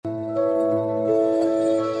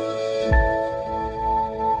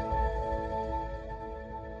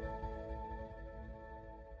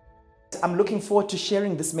I'm looking forward to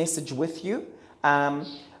sharing this message with you.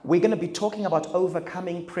 We're going to be talking about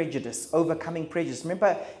overcoming prejudice. Overcoming prejudice.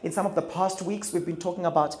 Remember, in some of the past weeks, we've been talking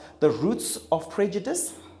about the roots of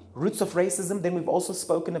prejudice, roots of racism. Then we've also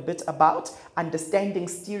spoken a bit about understanding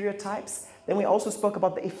stereotypes. Then we also spoke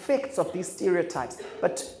about the effects of these stereotypes.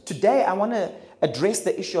 But today, I want to address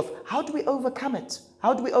the issue of how do we overcome it?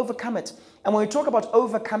 How do we overcome it? And when we talk about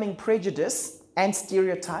overcoming prejudice and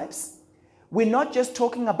stereotypes, we're not just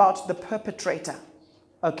talking about the perpetrator,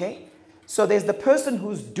 okay? So there's the person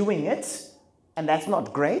who's doing it, and that's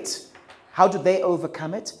not great. How do they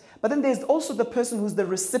overcome it? But then there's also the person who's the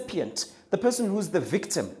recipient, the person who's the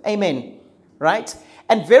victim. Amen. Right?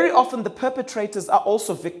 And very often the perpetrators are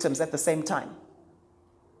also victims at the same time.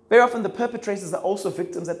 Very often the perpetrators are also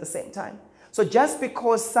victims at the same time. So just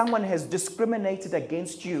because someone has discriminated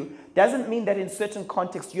against you doesn't mean that in certain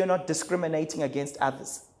contexts you're not discriminating against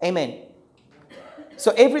others. Amen.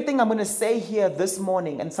 So everything I'm going to say here this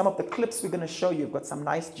morning and some of the clips we're going to show you, we've got some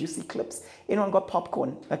nice juicy clips. Anyone got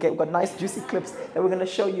popcorn? Okay, we've got nice juicy clips that we're going to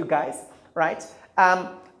show you guys, right?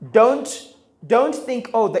 Don't think,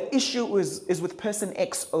 oh, the issue is with person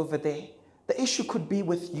X over there. The issue could be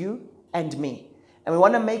with you and me. And we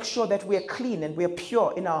want to make sure that we are clean and we are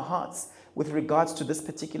pure in our hearts with regards to this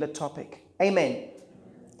particular topic. Amen.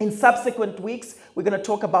 In subsequent weeks, we're going to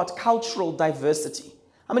talk about cultural diversity.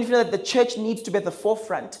 How many of you know that the church needs to be at the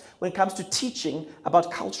forefront when it comes to teaching about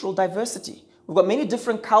cultural diversity? We've got many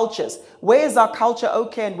different cultures. Where is our culture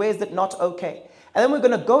okay and where is it not okay? And then we're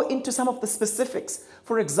going to go into some of the specifics.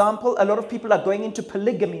 For example, a lot of people are going into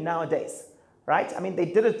polygamy nowadays, right? I mean, they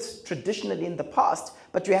did it traditionally in the past,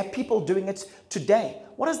 but you have people doing it today.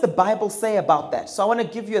 What does the Bible say about that? So I want to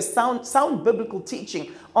give you a sound biblical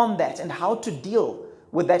teaching on that and how to deal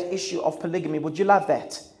with that issue of polygamy. Would you love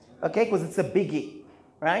that? Okay, because it's a biggie.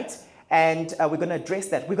 Right? And we're going to address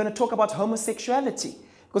that. We're going to talk about homosexuality.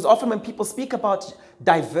 Because often when people speak about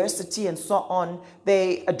diversity and so on,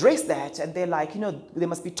 they address that and they're like, there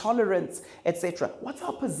must be tolerance, etc. What's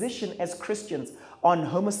our position as Christians on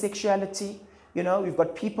homosexuality? We've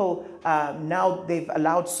got people now, they've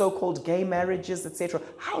allowed so-called gay marriages, etc.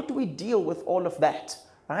 How do we deal with all of that?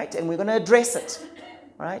 Right? And we're going to address it.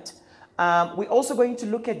 Right? We're also going to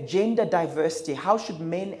look at gender diversity. How should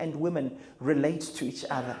men and women relate to each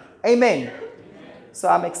other? Amen. So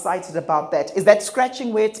I'm excited about that. Is that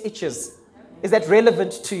scratching where it itches? Is that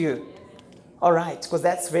relevant to you? All right, because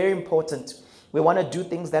that's very important. We want to do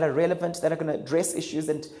things that are relevant, that are going to address issues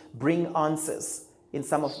and bring answers in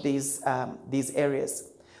some of these areas.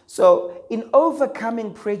 So in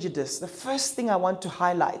overcoming prejudice, the first thing I want to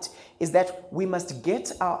highlight is that we must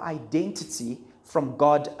get our identity from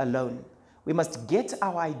God alone. We must get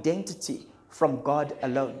our identity from God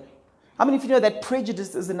alone. How many of you know that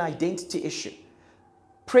prejudice is an identity issue?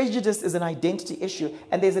 Prejudice is an identity issue,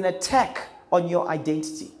 and there's an attack on your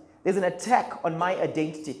identity. There's an attack on my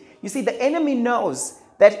identity. You see, the enemy knows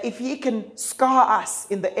that if he can scar us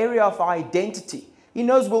in the area of our identity, he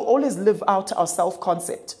knows we'll always live out our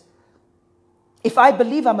self-concept. If I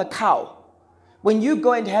believe I'm a cow, when you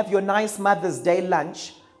go and have your nice Mother's Day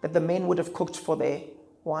lunch that the men would have cooked for their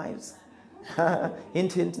wives,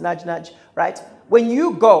 hint, hint, nudge, nudge, right? When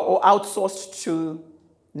you go or outsourced to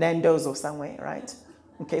Nando's or somewhere, right?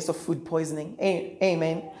 In case of food poisoning,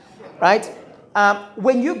 amen, right?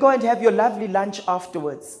 When you go and have your lovely lunch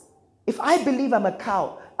afterwards, if I believe I'm a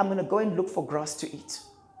cow, I'm going to go and look for grass to eat.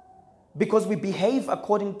 Because we behave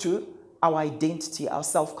according to our identity, our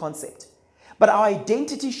self-concept. But our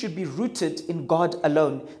identity should be rooted in God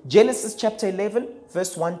alone. Genesis chapter 11,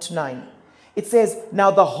 verse 1 to 9. It says,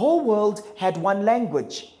 now the whole world had one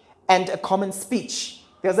language and a common speech.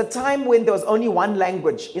 There was a time when there was only one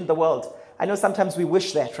language in the world. I know sometimes we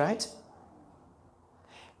wish that, right?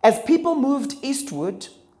 As people moved eastward,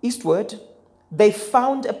 they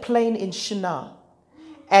found a plain in Shinar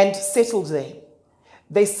and settled there.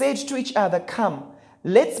 They said to each other, come,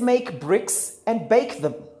 let's make bricks and bake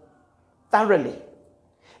them thoroughly.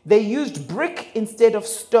 They used brick instead of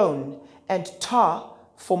stone and tar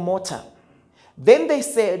for mortar. Then they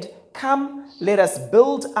said, come, let us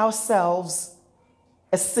build ourselves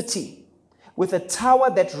a city with a tower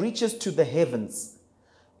that reaches to the heavens.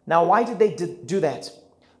 Now, why did they do that?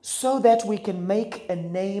 So that we can make a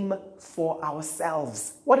name for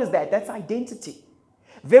ourselves. What is that? That's identity.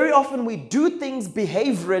 Very often we do things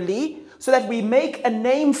behaviorally so that we make a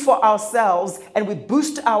name for ourselves and we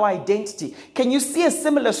boost our identity. Can you see a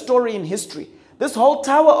similar story in history? This whole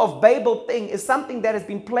Tower of Babel thing is something that has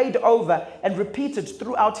been played over and repeated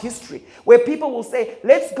throughout history, where people will say,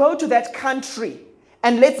 let's go to that country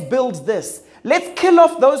and let's build this. Let's kill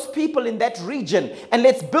off those people in that region and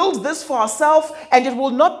let's build this for ourselves, and it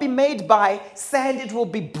will not be made by sand, it will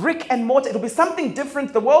be brick and mortar. It will be something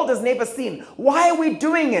different the world has never seen. Why are we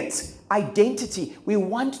doing it? Identity. We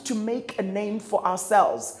want to make a name for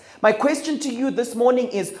ourselves. My question to you this morning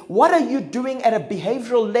is, what are you doing at a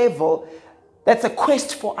behavioral level that's a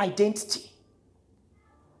quest for identity?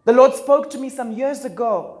 The Lord spoke to me some years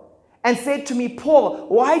ago and said to me, Paul,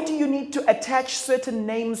 why do you need to attach certain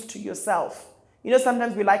names to yourself? You know,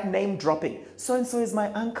 sometimes we like name dropping. So-and-so is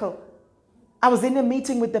my uncle. I was in a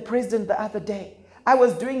meeting with the president the other day. I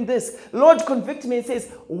was doing this. Lord convicted me and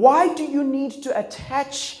says, why do you need to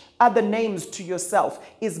attach other names to yourself?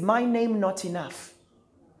 Is my name not enough?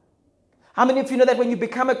 How many of you know that when you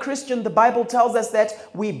become a Christian, the Bible tells us that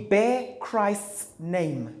we bear Christ's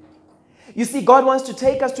name? You see, God wants to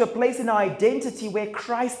take us to a place in our identity where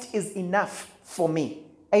Christ is enough for me.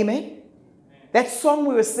 Amen? That song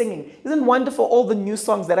we were singing, isn't wonderful, all the new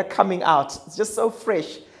songs that are coming out? It's just so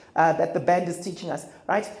fresh that the band is teaching us,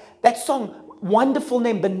 right? That song, wonderful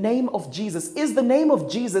name, the name of Jesus. Is the name of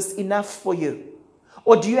Jesus enough for you?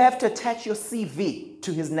 Or do you have to attach your CV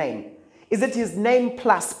to his name? Is it his name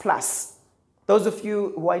plus plus? Those of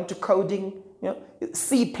you who are into coding, you know,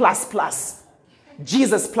 C plus plus,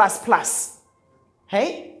 Jesus plus plus.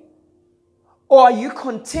 Hey? Or are you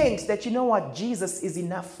content that, you know what, Jesus is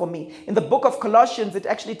enough for me? In the book of Colossians, it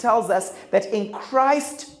actually tells us that in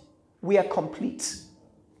Christ we are complete.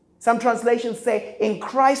 Some translations say, in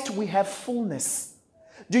Christ we have fullness.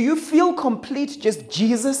 Do you feel complete, just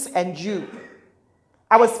Jesus and you?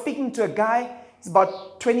 I was speaking to a guy, he's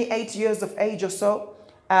about 28 years of age or so,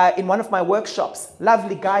 in one of my workshops.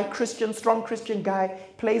 Lovely guy, Christian, strong Christian guy,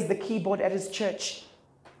 plays the keyboard at his church.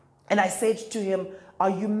 And I said to him, are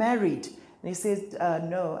you married? And he says,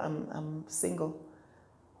 no, I'm single.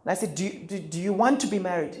 And I said, do you want to be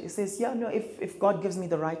married? He says, yeah, no, if God gives me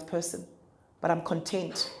the right person. But I'm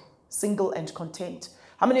content, single and content.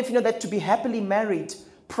 How many of you know that to be happily married,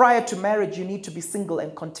 prior to marriage, you need to be single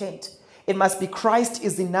and content? It must be Christ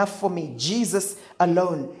is enough for me. Jesus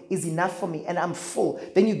alone is enough for me, and I'm full.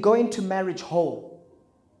 Then you go into marriage whole.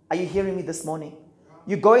 Are you hearing me this morning?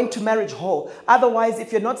 You go into marriage whole. Otherwise,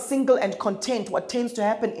 if you're not single and content, what tends to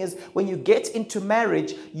happen is when you get into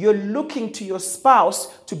marriage, you're looking to your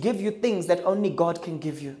spouse to give you things that only God can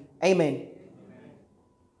give you. Amen.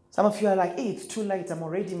 Some of you are like, hey, it's too late. I'm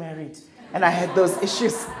already married. And I had those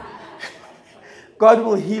issues. God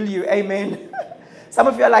will heal you. Amen. Some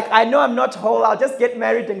of you are like, I know I'm not whole. I'll just get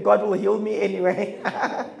married and God will heal me anyway.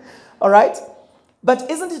 All right? But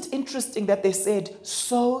isn't it interesting that they said,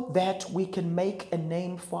 so that we can make a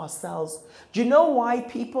name for ourselves? Do you know why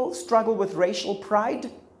people struggle with racial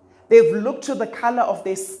pride? They've looked to the color of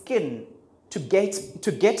their skin to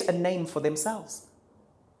get a name for themselves.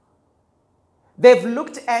 They've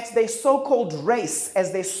looked at their so-called race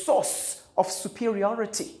as their source of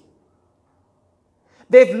superiority.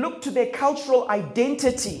 They've looked to their cultural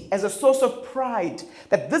identity as a source of pride,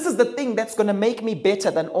 that this is the thing that's going to make me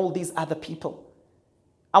better than all these other people.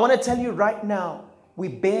 I want to tell you right now, we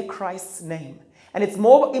bear Christ's name. And it's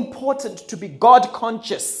more important to be God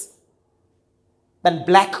conscious than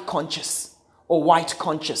black conscious or white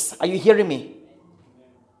conscious. Are you hearing me?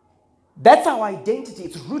 That's our identity.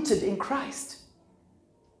 It's rooted in Christ.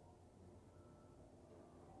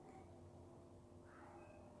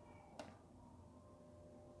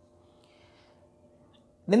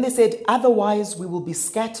 Then they said, otherwise we will be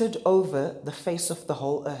scattered over the face of the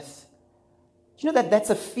whole earth. You know that that's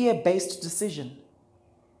a fear-based decision.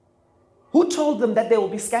 Who told them that they will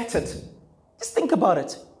be scattered? Just think about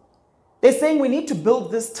it. They're saying we need to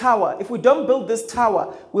build this tower. If we don't build this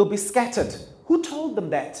tower, we'll be scattered. Who told them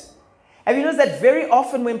that? Have you noticed that very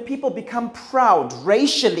often when people become proud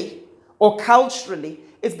racially or culturally,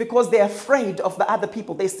 it's because they're afraid of the other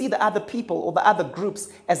people. They see the other people or the other groups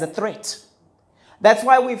as a threat. That's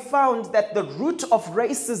why we found that the root of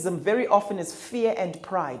racism very often is fear and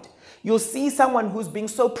pride. You'll see someone who's being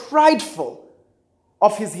so prideful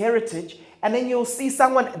of his heritage, and then you'll see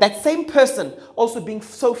someone, that same person, also being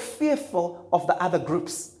so fearful of the other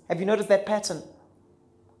groups. Have you noticed that pattern?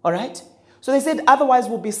 All right? So they said, otherwise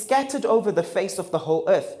we'll be scattered over the face of the whole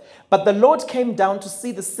earth. But the Lord came down to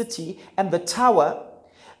see the city and the tower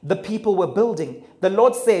the people were building. The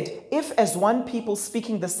Lord said, if as one people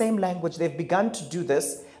speaking the same language they've begun to do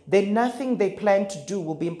this, then nothing they plan to do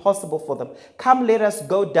will be impossible for them. Come, let us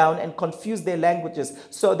go down and confuse their languages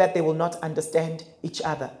so that they will not understand each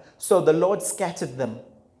other. So the Lord scattered them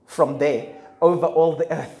from there over all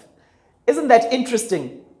the earth. Isn't that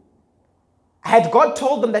interesting? Had God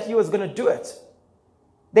told them that he was going to do it,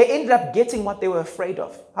 They ended up getting what they were afraid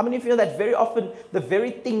of. How many of you know that very often the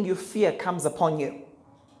very thing you fear comes upon you?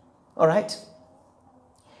 All right?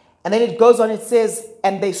 And then it goes on, it says,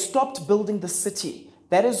 and they stopped building the city.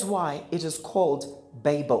 That is why it is called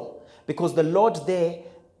Babel. Because the Lord there,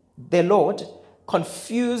 their Lord,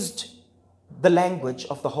 confused the language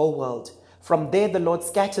of the whole world. From there, the Lord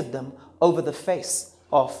scattered them over the face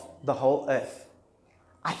of the whole earth.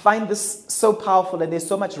 I find this so powerful, and there's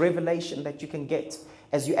so much revelation that you can get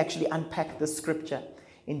as you actually unpack the scripture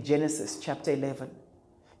in Genesis chapter 11.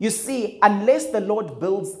 You see, unless the Lord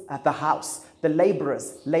builds the house, the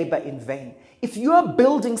laborers labor in vain. If you are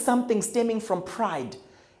building something stemming from pride,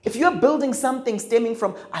 if you're building something stemming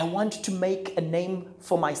from, I want to make a name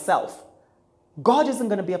for myself, God isn't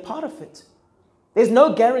going to be a part of it. There's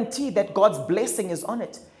no guarantee that God's blessing is on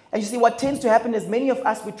it. And you see, what tends to happen is many of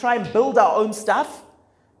us, we try and build our own stuff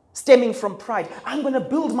stemming from pride. I'm going to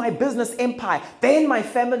build my business empire. Then my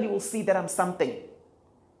family will see that I'm something.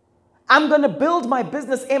 I'm going to build my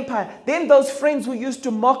business empire. Then those friends who used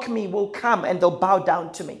to mock me will come and they'll bow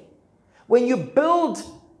down to me. When you build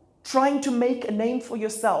trying to make a name for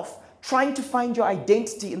yourself, trying to find your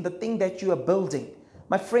identity in the thing that you are building,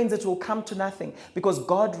 my friends, it will come to nothing, because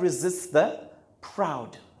God resists the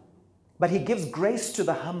proud, but he gives grace to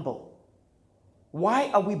the humble.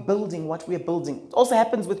 Why are we building what we are building? It also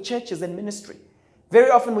happens with churches and ministry. Very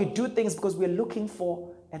often we do things because we're looking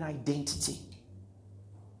for an identity.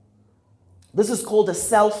 This is called a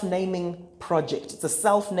self-naming project. It's a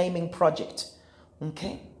self-naming project.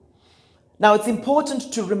 Okay? Now, it's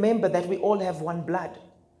important to remember that we all have one blood.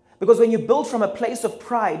 Because when you build from a place of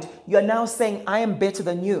pride, you are now saying, I am better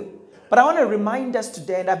than you. But I want to remind us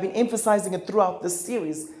today, and I've been emphasizing it throughout this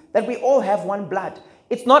series, that we all have one blood.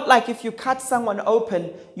 It's not like if you cut someone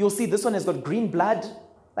open, you'll see this one has got green blood,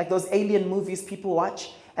 like those alien movies people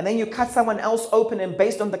watch. And then you cut someone else open, and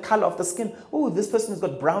based on the color of the skin, oh, this person has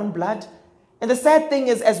got brown blood. And the sad thing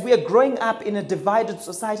is, as we are growing up in a divided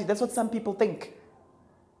society, that's what some people think.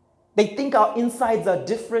 They think our insides are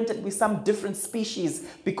different and we're some different species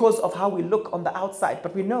because of how we look on the outside.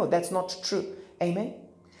 But we know that's not true. Amen?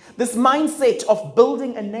 This mindset of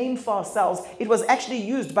building a name for ourselves, it was actually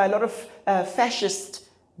used by a lot of fascist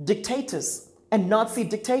dictators and Nazi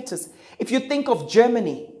dictators. If you think of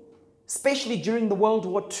Germany, especially during the World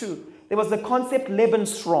War II, there was the concept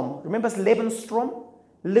Lebensraum. Remember Lebensraum?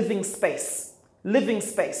 Living space. Living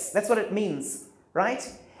space. That's what it means, right?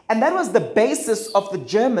 And that was the basis of the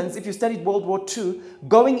Germans, if you studied World War II,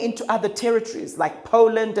 going into other territories like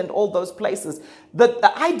Poland and all those places.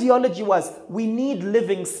 The ideology was, we need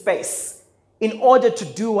living space in order to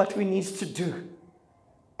do what we need to do.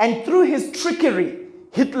 And through his trickery,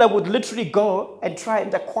 Hitler would literally go and try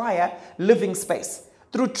and acquire living space.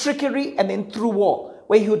 Through trickery and then through war,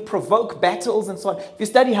 where he would provoke battles and so on. If you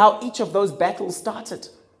study how each of those battles started,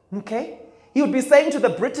 okay? He would be saying to the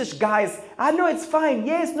British guys, no, it's fine.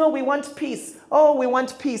 Yes, no, we want peace. Oh, we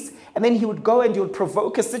want peace. And then he would go and he would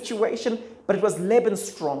provoke a situation, but it was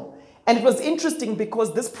Lebensraum. And it was interesting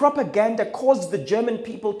because this propaganda caused the German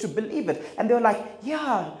people to believe it. And they were like,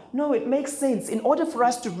 yeah, no, it makes sense. In order for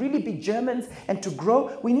us to really be Germans and to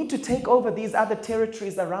grow, we need to take over these other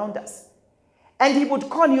territories around us. And he would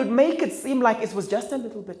make it seem like it was just a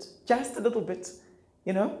little bit,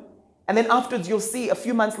 you know? And then afterwards, you'll see a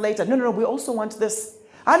few months later, no, we also want this.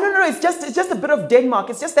 No, it's just a bit of Denmark.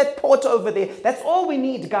 It's just that port over there. That's all we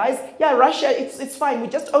need, guys. Yeah, Russia, it's fine. We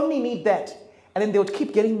just only need that. And then they would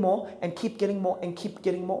keep getting more and keep getting more and keep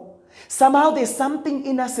getting more. Somehow there's something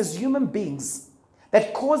in us as human beings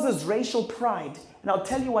that causes racial pride. And I'll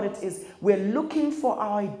tell you what it is. We're looking for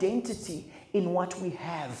our identity in what we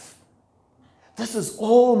have. This is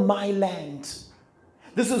all my land.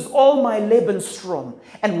 This is all my Lebensraum.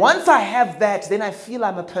 And once I have that, then I feel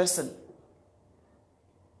I'm a person.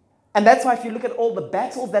 And that's why if you look at all the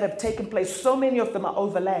battles that have taken place, so many of them are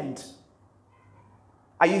over land.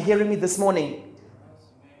 Are you hearing me this morning?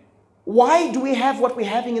 Why do we have what we're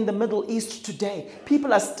having in the Middle East today?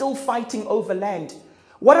 People are still fighting over land.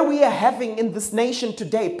 What are we having in this nation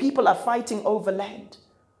today? People are fighting over land.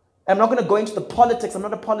 I'm not going to go into the politics. I'm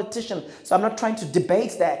not a politician, so I'm not trying to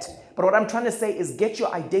debate that. But what I'm trying to say is get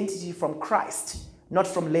your identity from Christ, not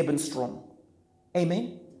from Lebensraum.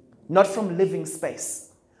 Amen? Not from living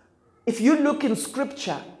space. If you look in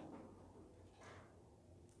Scripture,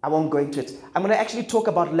 I won't go into it. I'm going to actually talk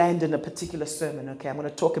about land in a particular sermon, okay? I'm going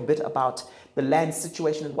to talk a bit about the land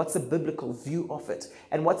situation and what's a biblical view of it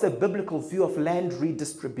and what's a biblical view of land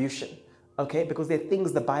redistribution, okay? Because there are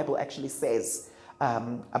things the Bible actually says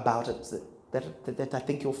about it that I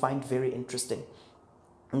think you'll find very interesting.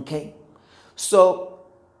 Okay? So,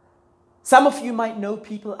 Some of you might know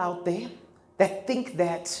people out there that think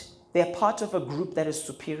that they're part of a group that is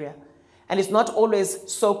superior. And it's not always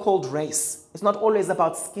so-called race. It's not always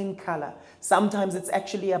about skin color. Sometimes it's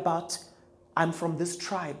actually about, I'm from this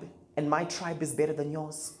tribe, and my tribe is better than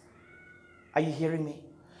yours. Are you hearing me?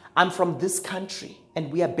 I'm from this country,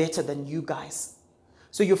 and we are better than you guys.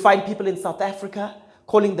 So you find people in South Africa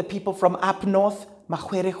calling the people from up north,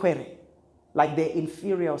 Mahwere, like they're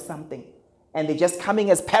inferior or something. And they're just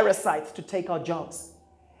coming as parasites to take our jobs.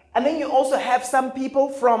 And then you also have some people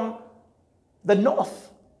from the north.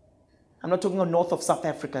 I'm not talking about north of South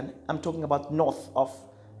Africa. I'm talking about north of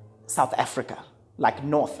South Africa, like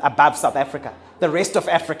north, above South Africa, the rest of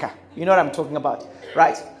Africa. You know what I'm talking about,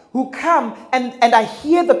 right? Who come and I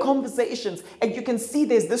hear the conversations, and you can see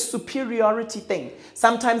there's this superiority thing.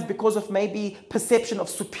 Sometimes because of maybe perception of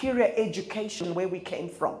superior education where we came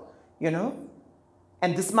from, you know?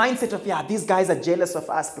 And this mindset of, yeah, these guys are jealous of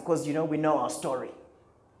us because, you know, we know our story.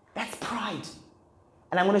 That's pride.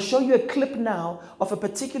 And I'm going to show you a clip now of a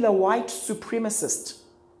particular white supremacist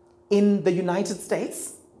in the United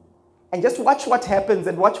States. And just watch what happens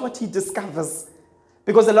and watch what he discovers.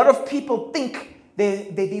 Because a lot of people think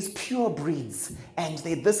they're these pure breeds and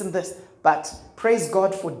they're this and this. But praise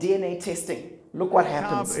God for DNA testing. Look what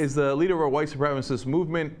happens. Cobb is the leader of a white supremacist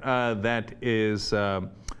movement that is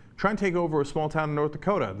trying to take over a small town in North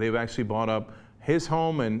Dakota. They've actually bought up his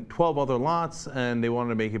home and 12 other lots, and they wanted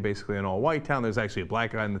to make it basically an all-white town. There's actually a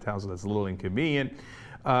black guy in the town, so that's a little inconvenient.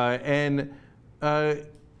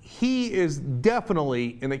 He is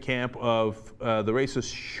definitely in the camp of the races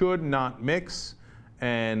should not mix,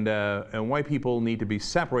 and white people need to be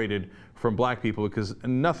separated from black people because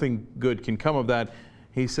nothing good can come of that.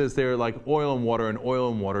 He says they're like oil and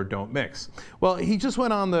water don't mix. Well, he just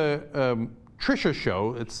went on the Trisha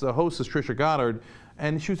show. The host is Trisha Goddard,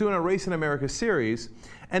 and she was doing a Race in America series,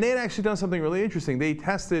 and they had actually done something really interesting. They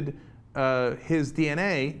tested his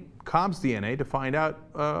DNA, Cobb's DNA, to find out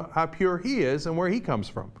how pure he is and where he comes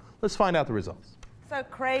from. Let's find out the results. So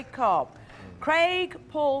Craig Cobb. Craig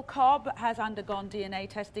Paul Cobb has undergone DNA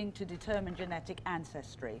testing to determine genetic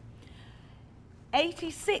ancestry.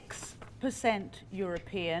 86%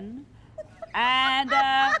 European and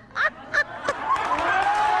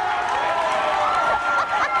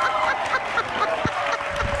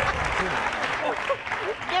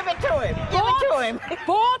Give it to him. Give it to him.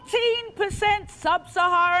 14%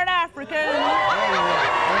 Sub-Saharan African.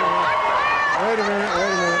 Wait a minute.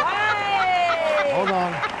 Hey. Hold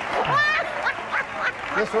on.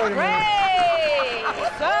 Just wait a minute. Hey.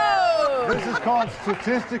 So, This is called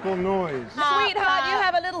statistical noise. sweetheart, you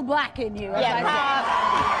have a little black in you. As I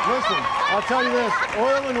Listen, I'll tell you this.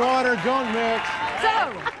 Oil and water don't mix.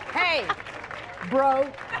 said. So, hey, bro.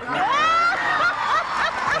 No.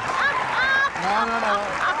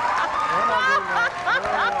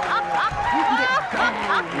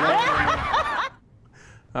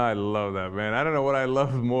 I love that, man. I don't know what I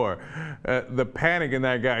love more. The panic in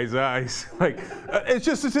that guy's eyes. Like, it's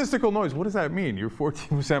just statistical noise. What does that mean? You're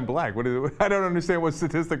 14% black. What is it? I don't understand what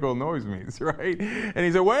statistical noise means, right? And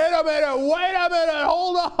he said, wait a minute,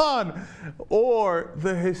 hold on. Or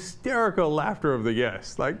the hysterical laughter of the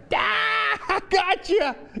guests. Like, ah,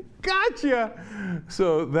 gotcha.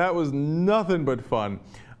 So that was nothing but fun.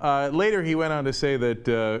 Later, he went on to say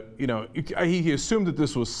that, he assumed that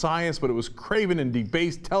this was science, but it was craven and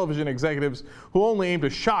debased television executives who only aim to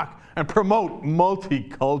shock and promote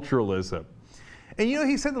multiculturalism. And,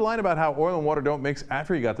 he said the line about how oil and water don't mix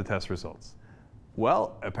after he got the test results.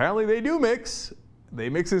 Well, apparently they do mix. They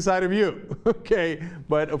mix inside of you, okay?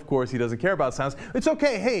 But, of course, he doesn't care about science. It's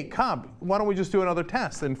okay. Hey, Cobb, why don't we just do another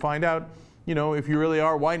test and find out, if you really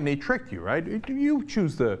are white and they tricked you, right? You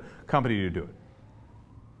choose the company to do it.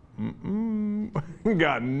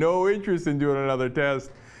 Got no interest in doing another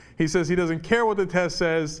test. He says he doesn't care what the test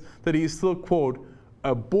says, that he's still, quote,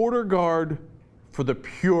 a border guard for the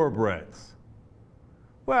purebreds.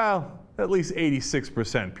 Well, at least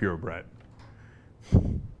 86% purebred.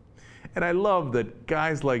 And I love that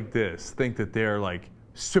guys like this think that they're like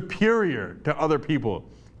superior to other people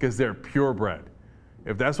because they're purebred.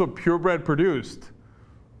 If that's what purebred produced,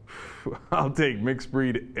 I'll take mixed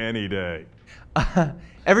breed any day.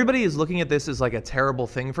 Everybody is looking at this as like a terrible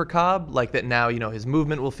thing for Cobb, like that now, his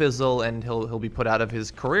movement will fizzle and he'll be put out of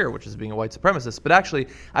his career, which is being a white supremacist. But actually,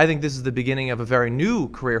 I think this is the beginning of a very new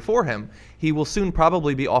career for him. He will soon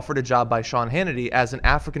probably be offered a job by Sean Hannity as an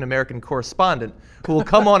African-American correspondent who will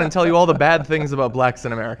come on and tell you all the bad things about blacks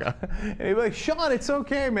in America. And he'll be like, Sean, it's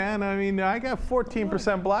okay, man. I mean, I got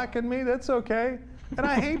 14% black in me. That's okay. And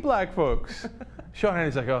I hate black folks. Show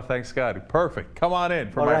hands like, oh, thanks God. Perfect. Come on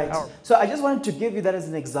in for All my right. power. So I just wanted to give you that as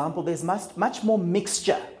an example. There's much more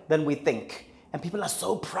mixture than we think. And people are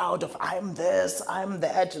so proud of, I'm this, I'm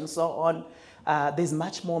that, and so on. There's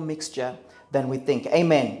much more mixture than we think.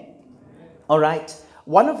 Amen. All right.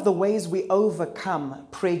 One of the ways we overcome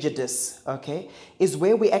prejudice, okay, is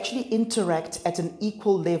where we actually interact at an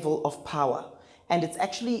equal level of power. And it's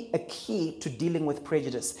actually a key to dealing with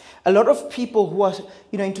prejudice. A lot of people who are,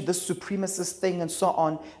 into this supremacist thing and so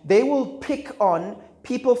on, they will pick on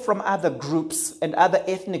people from other groups and other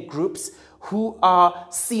ethnic groups who are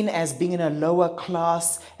seen as being in a lower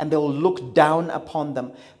class, and they'll look down upon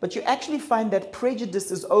them. But you actually find that prejudice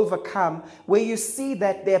is overcome where you see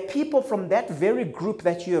that there are people from that very group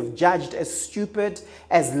that you have judged as stupid,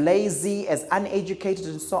 as lazy, as uneducated,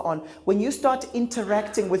 and so on. When you start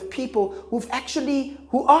interacting with people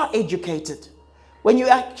who are educated, when you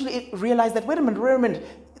actually realize that, wait a minute,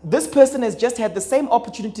 this person has just had the same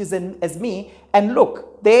opportunities as me, and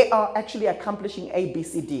look, they are actually accomplishing A, B,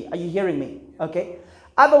 C, D. Are you hearing me? Okay.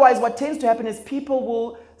 Otherwise, what tends to happen is people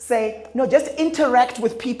will say, no, just interact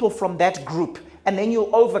with people from that group, and then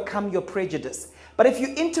you'll overcome your prejudice. But if you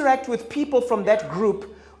interact with people from that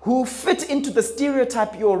group who fit into the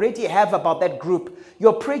stereotype you already have about that group,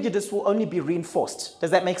 your prejudice will only be reinforced. Does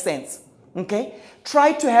that make sense? Okay.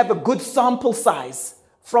 Try to have a good sample size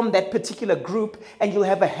from that particular group, and you'll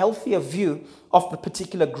have a healthier view of the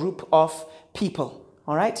particular group of people.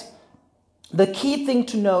 All right? The key thing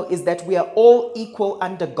to know is that we are all equal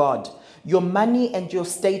under God. Your money and your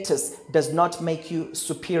status does not make you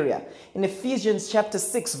superior. In Ephesians chapter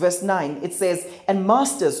 6, verse 9, it says, "And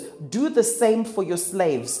masters, do the same for your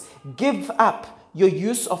slaves. Give up your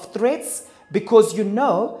use of threats, because you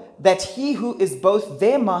know that he who is both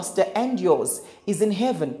their master and yours is in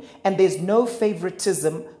heaven, and there's no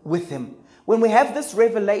favoritism with him." When we have this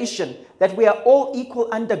revelation that we are all equal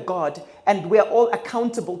under God and we are all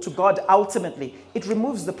accountable to God ultimately, it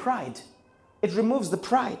removes the pride. It removes the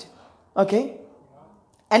pride. Okay?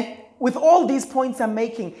 And with all these points I'm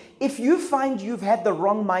making, if you find you've had the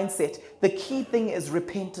wrong mindset, the key thing is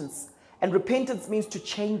repentance. And repentance means to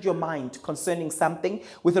change your mind concerning something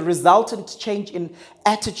with a resultant change in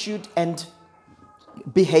attitude and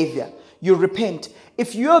behavior. You repent.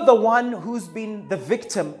 If you're the one who's been the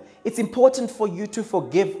victim, it's important for you to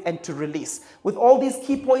forgive and to release. With all these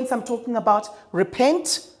key points I'm talking about,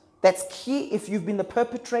 repent. That's key if you've been the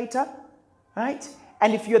perpetrator, right?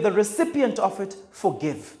 And if you're the recipient of it,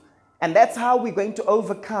 forgive. And that's how we're going to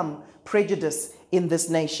overcome prejudice in this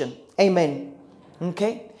nation. Amen.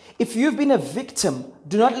 Okay? If you've been a victim,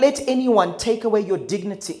 do not let anyone take away your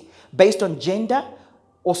dignity based on gender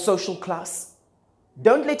or social class.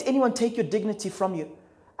 Don't let anyone take your dignity from you.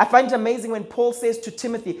 I find it amazing when Paul says to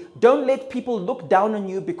Timothy, don't let people look down on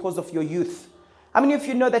you because of your youth. How many of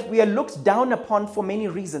you know that we are looked down upon for many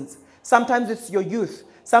reasons? Sometimes it's your youth.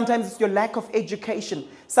 Sometimes it's your lack of education.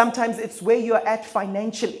 Sometimes it's where you're at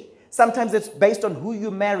financially. Sometimes it's based on who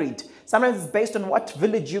you married. Sometimes it's based on what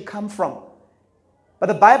village you come from. But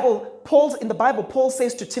in the Bible, Paul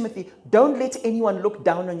says to Timothy, don't let anyone look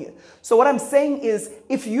down on you. So what I'm saying is,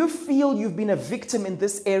 if you feel you've been a victim in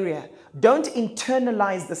this area, don't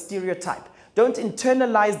internalize the stereotype. Don't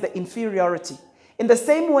internalize the inferiority. In the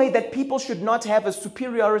same way that people should not have a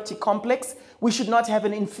superiority complex, we should not have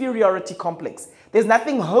an inferiority complex. There's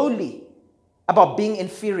nothing holy about being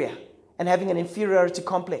inferior and having an inferiority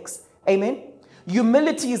complex. Amen?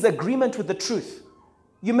 Humility is agreement with the truth.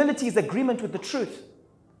 Humility is agreement with the truth.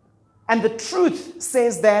 And the truth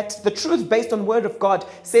says that, the truth based on word of God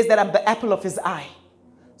says that I'm the apple of his eye.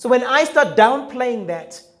 So when I start downplaying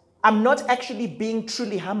that, I'm not actually being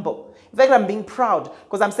truly humble. In fact, I'm being proud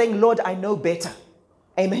because I'm saying, Lord, I know better.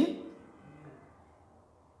 Amen?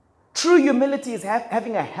 True humility is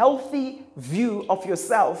having a healthy view of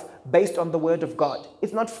yourself based on the word of God.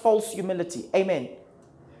 It's not false humility. Amen?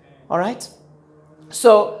 All right?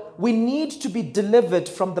 So we need to be delivered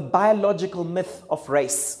from the biological myth of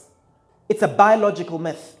race. It's a biological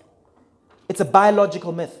myth. It's a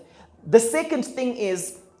biological myth. The second thing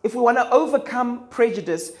is, if we want to overcome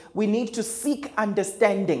prejudice, we need to seek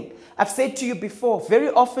understanding. I've said to you before, very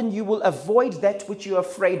often you will avoid that which you're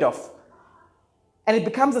afraid of. And it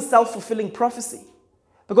becomes a self-fulfilling prophecy.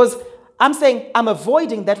 Because I'm saying I'm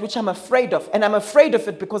avoiding that which I'm afraid of, and I'm afraid of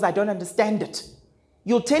it because I don't understand it.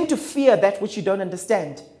 You'll tend to fear that which you don't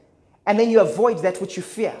understand, and then you avoid that which you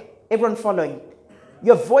fear. Everyone following?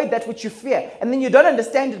 You avoid that which you fear, and then you don't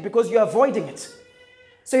understand it because you're avoiding it.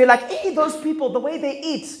 So you're like, hey, those people, the way they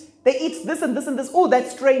eat this and this and this. Oh,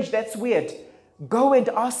 that's strange, that's weird. Go and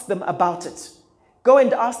ask them about it. Go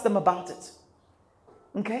and ask them about it.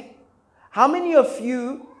 Okay? How many of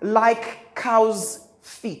you like cow's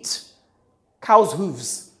feet? Cow's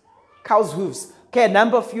hooves. Cow's hooves. Okay, a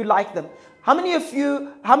number of you like them. How many of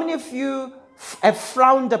you have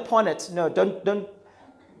frowned upon it? No, don't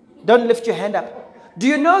lift your hand up. Do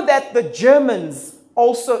you know that the Germans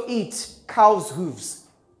also eat cow's hooves?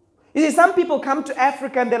 You see, some people come to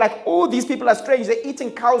Africa and they're like, oh, these people are strange. They're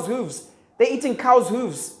eating cow's hooves. They're eating cow's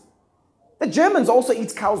hooves. The Germans also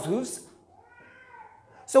eat cow's hooves.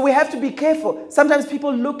 So we have to be careful. Sometimes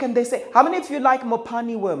people look and they say, how many of you like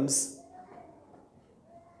mopani worms?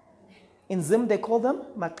 In Zim, they call them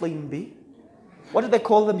maklimbi. What do they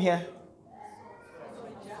call them here?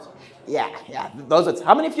 Yeah, those words.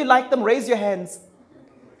 How many of you like them? Raise your hands.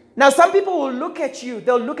 Now, some people will look at you.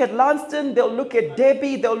 They'll look at Lanston. They'll look at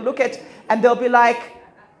Debbie. And they'll be like,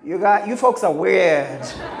 you folks are weird.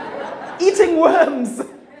 Eating worms,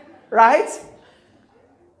 right?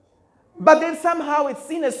 But then somehow it's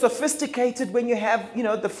seen as sophisticated when you have,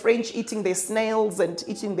 the French eating their snails and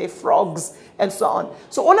eating their frogs and so on.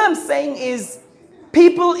 So all I'm saying is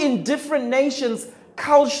people in different nations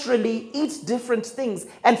culturally eat different things.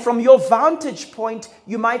 And from your vantage point,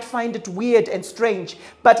 you might find it weird and strange.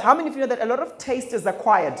 But how many of you know that a lot of taste is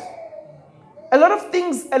acquired? A lot of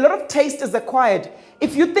taste is acquired.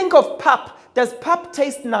 If you think of pap, does pap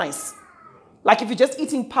taste nice? Like if you're just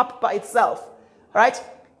eating pap by itself, right?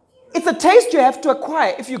 It's a taste you have to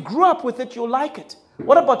acquire. If you grew up with it, you'll like it.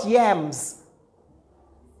 What about yams?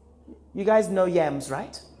 You guys know yams,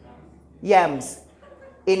 right? Yams.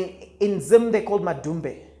 In Zim, they're called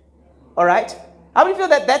madumbe. All right? How many of you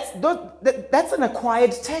know that's an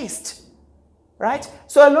acquired taste? Right?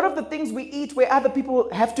 So a lot of the things we eat where other people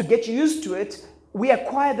have to get used to it, we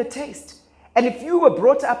acquire the taste. And if you were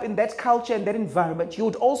brought up in that culture and that environment, you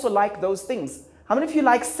would also like those things. How many of you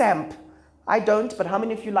like samp? I don't, but how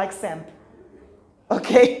many of you like samp?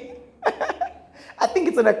 Okay. I think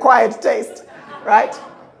it's an acquired taste, right?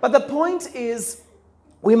 But the point is,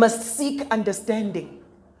 we must seek understanding.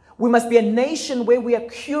 We must be a nation where we are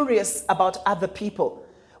curious about other people.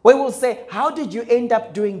 Where we'll say, how did you end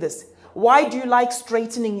up doing this? Why do you like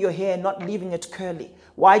straightening your hair and not leaving it curly?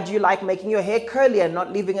 Why do you like making your hair curly and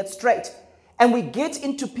not leaving it straight? And we get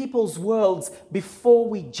into people's worlds before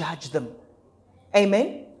we judge them.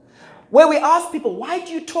 Amen? Where we ask people, why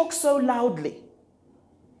do you talk so loudly?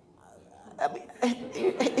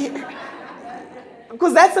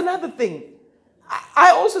 Because that's another thing.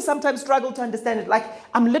 I also sometimes struggle to understand it. Like,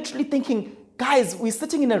 I'm literally thinking, guys, we're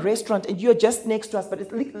sitting in a restaurant and you're just next to us, but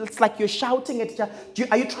it's like you're shouting at each other.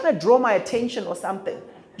 Are you trying to draw my attention or something?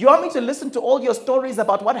 Do you want me to listen to all your stories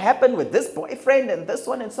about what happened with this boyfriend and this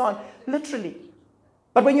one and so on? Literally.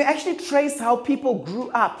 But when you actually trace how people grew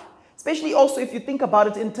up, especially also if you think about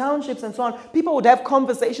it in townships and so on, people would have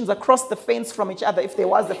conversations across the fence from each other if there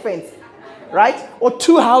was a fence, right? Or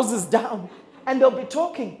 2 houses down, and they'll be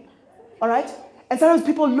talking, all right? And sometimes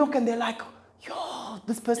people look and they're like, yo,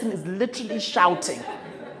 this person is literally shouting,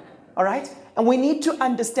 all right? And we need to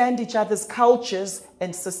understand each other's cultures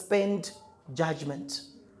and suspend judgment.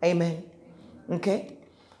 Amen. Okay?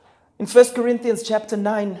 In 1 Corinthians chapter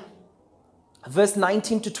 9, verse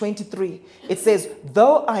 19 to 23, it says,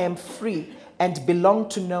 though I am free and belong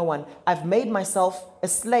to no one, I've made myself a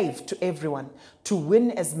slave to everyone to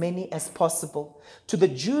win as many as possible. To the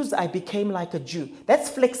Jews, I became like a Jew. That's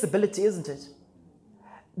flexibility, isn't it?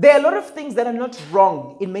 There are a lot of things that are not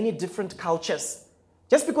wrong in many different cultures.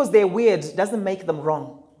 Just because they're weird doesn't make them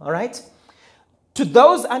wrong, all right? To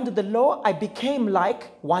those under the law, I became like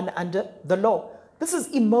one under the law. This is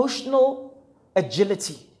emotional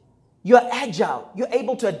agility. You're agile. You're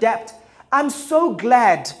able to adapt. I'm so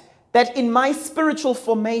glad that in my spiritual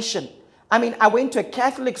formation, I went to a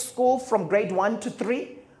Catholic school from grade 1 to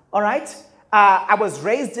 3, all right? I was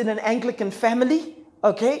raised in an Anglican family,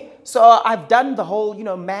 okay? So I've done the whole,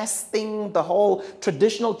 mass thing, the whole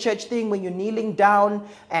traditional church thing when you're kneeling down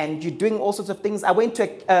and you're doing all sorts of things. I went to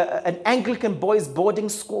an Anglican boys' boarding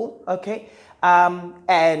school, okay?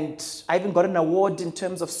 And I even got an award in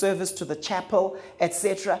terms of service to the chapel,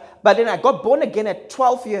 etc. But then I got born again at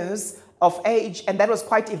 12 years of age, and that was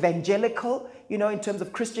quite evangelical, in terms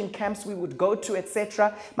of Christian camps we would go to,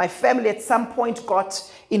 etc. My family at some point got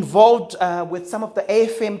involved with some of the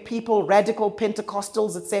AFM people, radical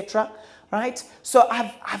Pentecostals, etc. Right? So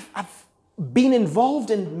I've been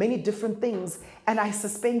involved in many different things, and I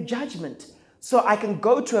suspend judgment. So I can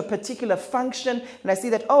go to a particular function and I see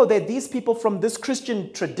that, oh, there are these people from this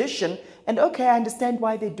Christian tradition, and okay, I understand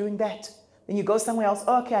why they're doing that. Then you go somewhere else,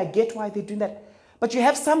 oh, okay, I get why they're doing that. But you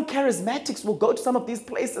have some charismatics will go to some of these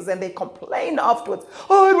places and they complain afterwards.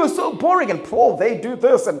 Oh, it was so boring. And Paul, they do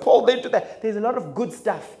this, and Paul, they do that. There's a lot of good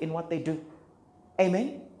stuff in what they do.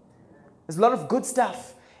 Amen? There's a lot of good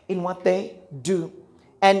stuff in what they do.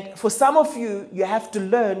 And for some of you, you have to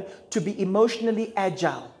learn to be emotionally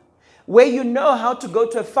agile, where you know how to go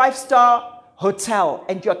to a 5-star hotel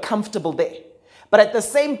and you're comfortable there. But at the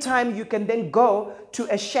same time, you can then go to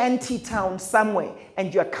a shanty town somewhere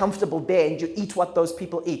and you're comfortable there and you eat what those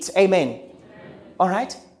people eat. Amen. All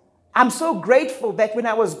right? I'm so grateful that when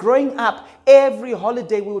I was growing up, every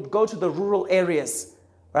holiday we would go to the rural areas,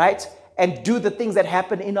 right? And do the things that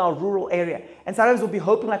happen in our rural area. And sometimes we'll be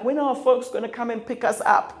hoping, like, when are our folks going to come and pick us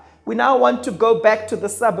up? We now want to go back to the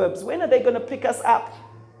suburbs. When are they going to pick us up?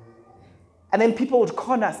 And then people would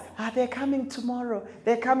con us. They're coming tomorrow.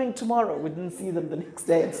 They're coming tomorrow. We didn't see them the next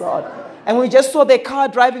day and so on. And we just saw their car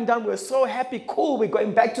driving down. We were so happy. Cool, we're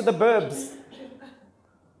going back to the burbs.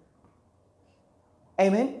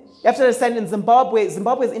 Amen? You have to understand, in Zimbabwe's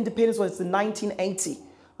independence was in 1980.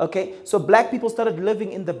 Okay? So black people started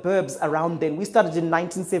living in the burbs around then. We started in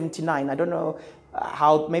 1979. I don't know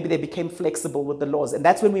how, maybe they became flexible with the laws. And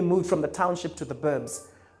that's when we moved from the township to the burbs.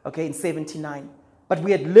 Okay, in 79. But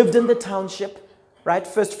we had lived in the township, right?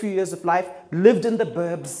 First few years of life, lived in the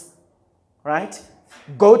burbs, right?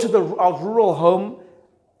 Go to our rural home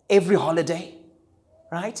every holiday,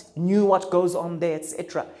 right? Knew what goes on there,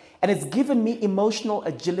 etc. And it's given me emotional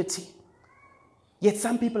agility. Yet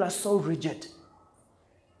some people are so rigid.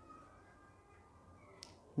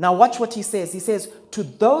 Now watch what he says. He says, to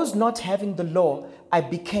those not having the law, I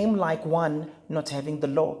became like one not having the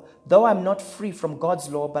law. Though I'm not free from God's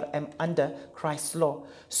law, but am under Christ's law.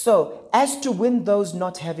 So, as to win those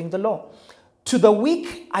not having the law, to the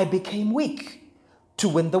weak I became weak, to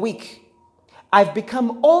win the weak. I've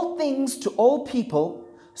become all things to all people,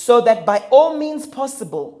 so that by all means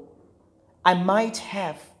possible, I might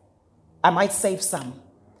save some.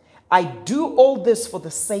 I do all this for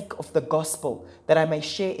the sake of the gospel, that I may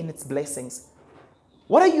share in its blessings.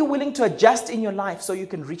 What are you willing to adjust in your life so you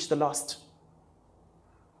can reach the lost?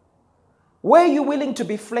 Where are you willing to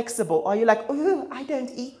be flexible? Are you like, oh, I don't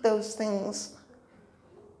eat those things?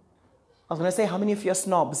 I was going to say, how many of you are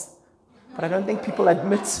snobs? But I don't think people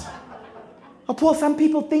admit. Oh, Paul, some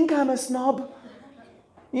people think I'm a snob.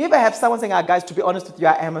 You ever have someone saying, guys, to be honest with you,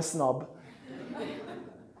 I am a snob.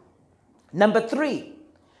 Number 3,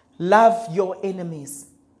 love your enemies.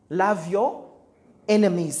 Love your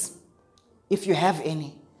enemies, if you have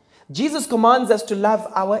any. Jesus commands us to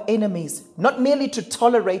love our enemies, not merely to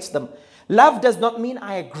tolerate them. Love does not mean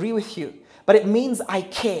I agree with you, but it means I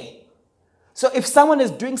care. So if someone is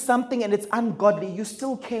doing something and it's ungodly, you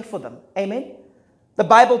still care for them. Amen? The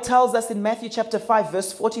Bible tells us in Matthew chapter 5,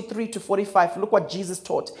 verse 43 to 45, look what Jesus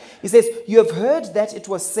taught. He says, you have heard that it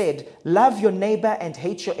was said, love your neighbor and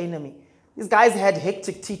hate your enemy. These guys had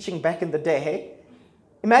hectic teaching back in the day, hey?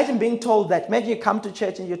 Imagine being told that. Imagine you come to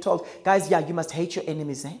church and you're told, guys, yeah, you must hate your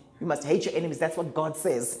enemies, eh? You must hate your enemies. That's what God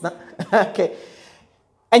says. Okay.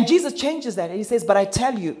 And Jesus changes that and he says, but I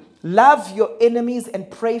tell you, love your enemies and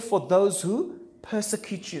pray for those who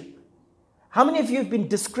persecute you. How many of you have been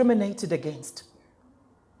discriminated against?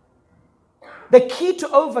 The key to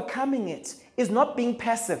overcoming it is not being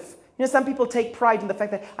passive. You know, some people take pride in the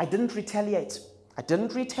fact that I didn't retaliate. I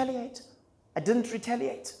didn't retaliate. I didn't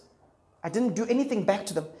retaliate. I didn't do anything back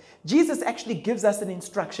to them. Jesus actually gives us an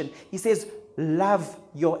instruction. He says, love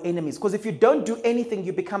your enemies. Because if you don't do anything,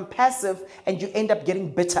 you become passive and you end up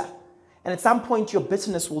getting bitter. And at some point, your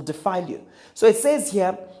bitterness will defile you. So it says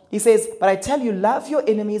here, he says, but I tell you, love your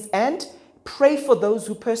enemies and pray for those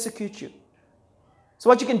who persecute you. So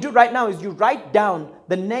what you can do right now is you write down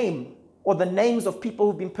the name or the names of people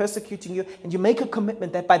who've been persecuting you, and you make a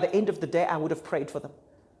commitment that by the end of the day, I would have prayed for them.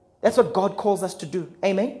 That's what God calls us to do.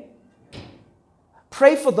 Amen?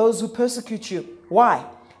 Pray for those who persecute you. Why?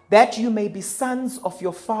 That you may be sons of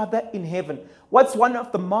your Father in heaven. What's one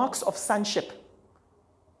of the marks of sonship?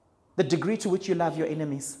 The degree to which you love your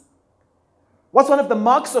enemies. What's one of the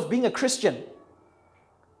marks of being a Christian?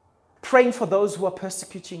 Praying for those who are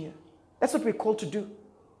persecuting you. That's what we're called to do.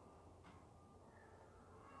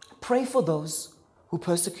 Pray for those who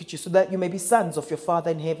persecute you so that you may be sons of your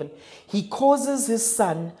Father in heaven. He causes his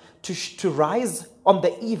sun to rise on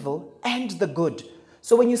the evil and the good.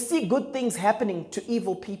 So when you see good things happening to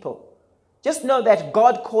evil people, just know that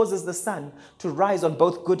God causes the sun to rise on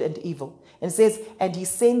both good and evil. And it says, and he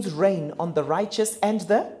sends rain on the righteous and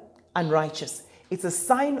the unrighteous. It's a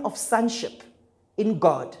sign of sonship in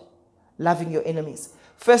God, loving your enemies.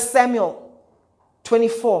 1 Samuel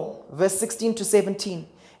 24, verse 16 to 17.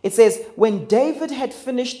 It says, when David had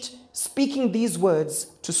finished speaking these words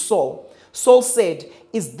to Saul. Saul said,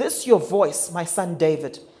 "Is this your voice, my son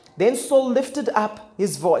David?" Then Saul lifted up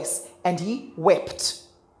his voice and he wept.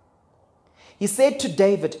 He said to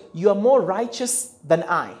David, "You are more righteous than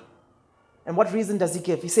I." And what reason does he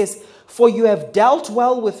give? He says, "For you have dealt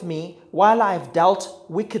well with me while I have dealt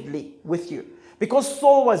wickedly with you." Because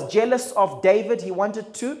Saul was jealous of David, he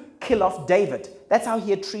wanted to kill off David. That's how he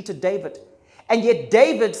had treated David. And yet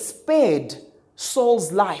David spared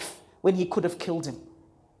Saul's life when he could have killed him.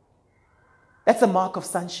 That's a mark of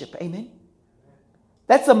sonship. Amen?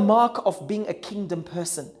 That's a mark of being a kingdom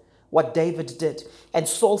person, what David did. And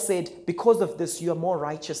Saul said, "Because of this, you are more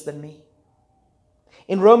righteous than me."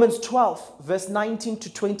 In Romans 12, verse 19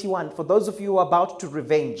 to 21, for those of you who are about to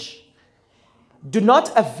revenge, "Do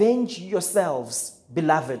not avenge yourselves,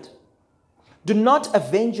 beloved. Do not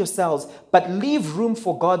avenge yourselves, but leave room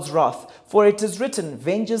for God's wrath. For it is written,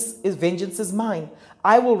 vengeance is mine.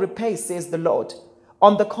 I will repay, says the Lord.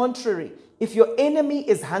 On the contrary, if your enemy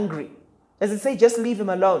is hungry," does it say just leave him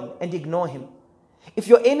alone and ignore him? If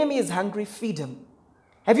your enemy is hungry, feed him.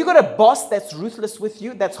 Have you got a boss that's ruthless with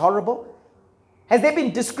you, that's horrible? Has there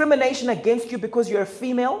been discrimination against you because you're a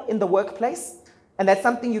female in the workplace? And that's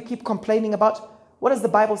something you keep complaining about? What does the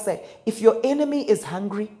Bible say? If your enemy is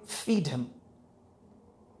hungry, feed him.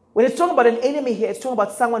 When it's talking about an enemy here, it's talking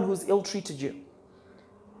about someone who's ill-treated you.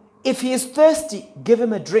 If he is thirsty, give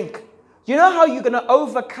him a drink. You know how you're going to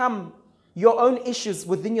overcome your own issues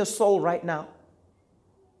within your soul right now?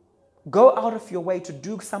 Go out of your way to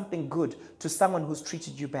do something good to someone who's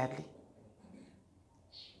treated you badly.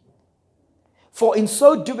 For in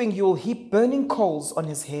so doing, you will heap burning coals on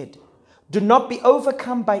his head. Do not be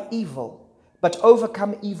overcome by evil, but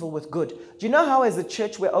overcome evil with good. Do you know how as a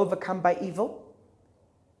church we're overcome by evil?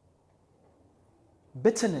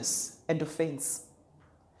 Bitterness and offense.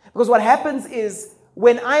 Because what happens is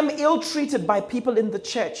when I'm ill-treated by people in the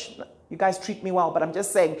church, you guys treat me well, but I'm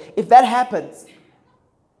just saying, if that happens,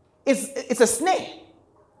 it's a snare.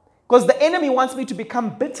 Because the enemy wants me to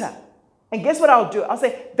become bitter. And guess what I'll do? I'll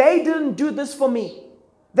say, they didn't do this for me.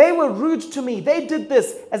 They were rude to me. They did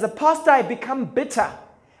this. As a pastor, I become bitter.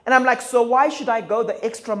 And I'm like, so why should I go the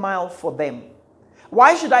extra mile for them?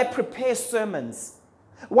 Why should I prepare sermons?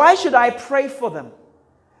 Why should I pray for them?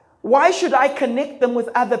 Why should I connect them with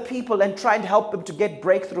other people and try and help them to get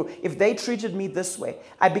breakthrough if they treated me this way?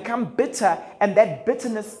 I become bitter, and that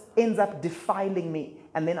bitterness ends up defiling me,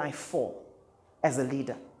 and then I fall as a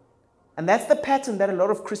leader. And that's the pattern that a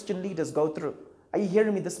lot of Christian leaders go through. Are you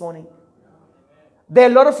hearing me this morning? There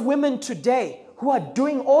are a lot of women today who are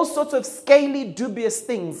doing all sorts of scaly, dubious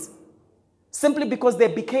things simply because they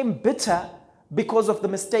became bitter because of the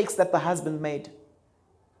mistakes that the husband made.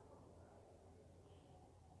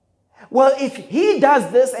 Well, if he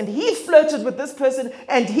does this and he flirted with this person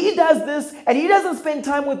and he does this and he doesn't spend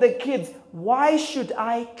time with the kids, why should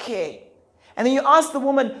I care? And then you ask the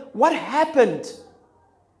woman, what happened?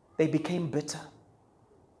 They became bitter.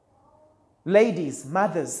 Ladies,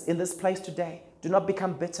 mothers in this place today, do not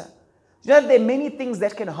become bitter. You know, there are many things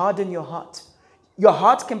that can harden your heart. Your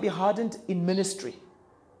heart can be hardened in ministry.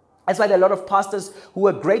 That's why there are a lot of pastors who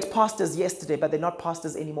were great pastors yesterday, but they're not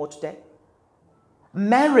pastors anymore today.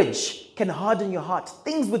 Marriage can harden your heart.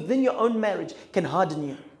 Things within your own marriage can harden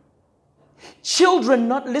you. Children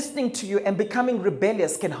not listening to you and becoming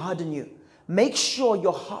rebellious can harden you. Make sure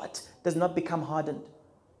your heart does not become hardened.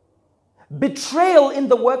 Betrayal in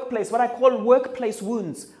the workplace, what I call workplace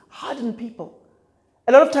wounds, harden people.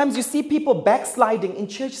 A lot of times you see people backsliding in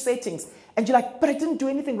church settings and you're like, but I didn't do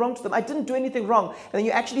anything wrong to them. I didn't do anything wrong. And then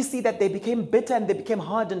you actually see that they became bitter and they became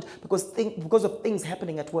hardened because of things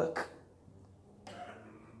happening at work.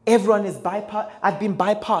 Everyone is bypassed. I've been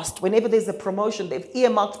bypassed. Whenever there's a promotion, they've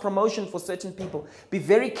earmarked promotion for certain people. Be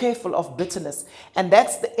very careful of bitterness. And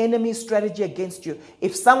that's the enemy's strategy against you.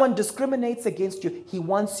 If someone discriminates against you, he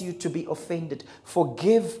wants you to be offended.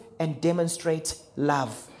 Forgive and demonstrate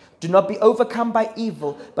love. Do not be overcome by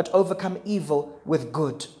evil, but overcome evil with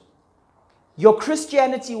good. Your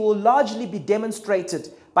Christianity will largely be demonstrated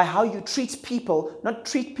by how you treat people, not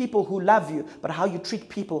treat people who love you, but how you treat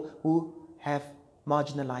people who have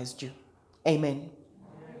marginalized you. Amen.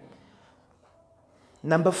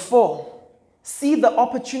 Number 4, see the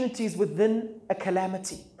opportunities within a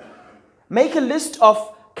calamity. Make a list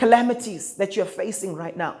of calamities that you're facing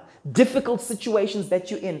right now, difficult situations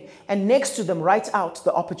that you're in, and next to them, write out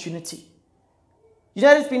the opportunity. You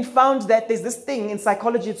know, it's been found that there's this thing in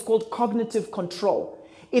psychology, it's called cognitive control.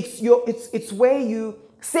 It's where you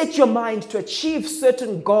set your mind to achieve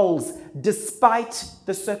certain goals despite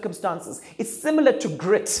the circumstances. It's similar to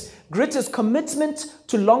grit. Grit is commitment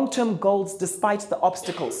to long-term goals despite the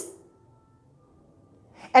obstacles.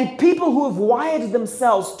 And people who have wired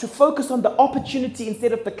themselves to focus on the opportunity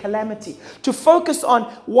instead of the calamity, to focus on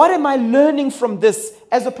what am I learning from this,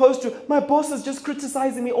 as opposed to my boss is just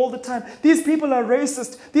criticizing me all the time. These people are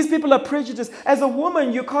racist. These people are prejudiced. As a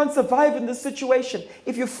woman, you can't survive in this situation.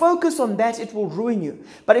 If you focus on that, it will ruin you.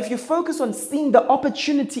 But if you focus on seeing the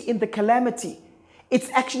opportunity in the calamity, it's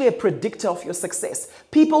actually a predictor of your success.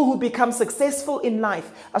 People who become successful in life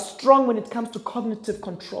are strong when it comes to cognitive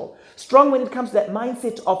control. Strong when it comes to that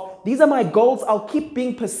mindset of, these are my goals, I'll keep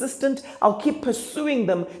being persistent, I'll keep pursuing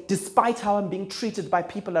them despite how I'm being treated by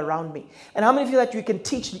people around me. And how many of you that you can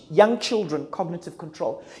teach young children cognitive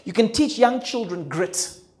control? You can teach young children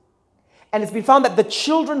grit. And it's been found that the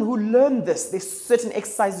children who learn this, there's certain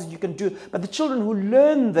exercises you can do, but the children who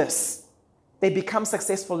learn this, they become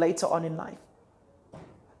successful later on in life.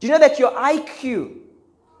 Do you know that your IQ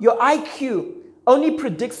only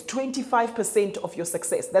predicts 25% of your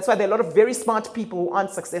success? That's why there are a lot of very smart people who aren't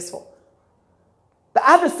successful. The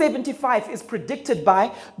other 75 is predicted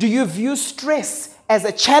by, do you view stress as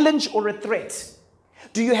a challenge or a threat?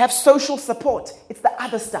 Do you have social support? It's the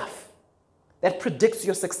other stuff that predicts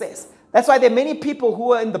your success. That's why there are many people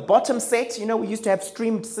who are in the bottom set. You know, we used to have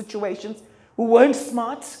streamed situations, who weren't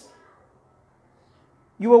smart.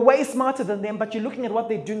 You were way smarter than them, but you're looking at what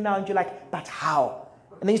they're doing now and you're like, but how?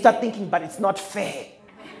 And then you start thinking, but it's not fair.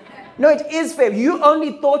 No, it is fair. You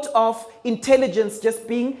only thought of intelligence just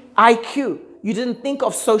being IQ. You didn't think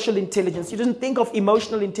of social intelligence. You didn't think of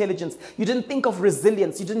emotional intelligence. You didn't think of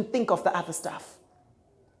resilience. You didn't think of the other stuff.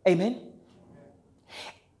 Amen?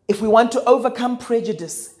 If we want to overcome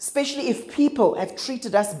prejudice, especially if people have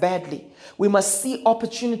treated us badly, we must see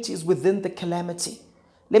opportunities within the calamity.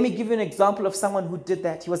 Let me give you an example of someone who did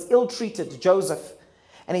that. He was ill-treated, Joseph.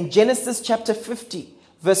 And in Genesis chapter 50,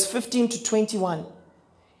 verse 15 to 21,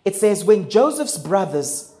 it says, when Joseph's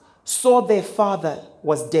brothers saw their father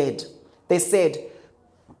was dead, they said,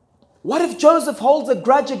 what if Joseph holds a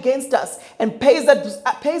grudge against us and pays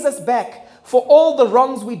us back for all the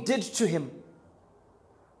wrongs we did to him?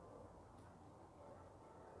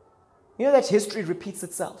 You know that history repeats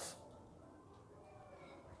itself.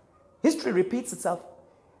 History repeats itself.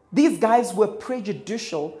 These guys were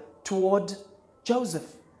prejudicial toward Joseph.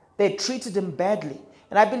 They treated him badly.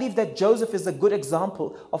 And I believe that Joseph is a good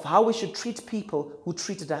example of how we should treat people who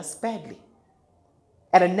treated us badly.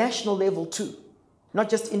 At a national level too, not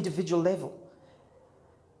just individual level.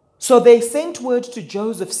 So they sent word to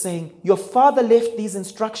Joseph saying, your father left these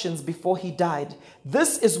instructions before he died.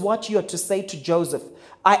 This is what you are to say to Joseph.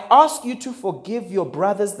 I ask you to forgive your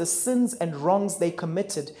brothers the sins and wrongs they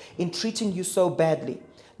committed in treating you so badly.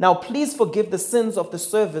 Now please forgive the sins of the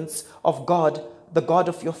servants of God, the God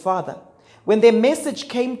of your father. When their message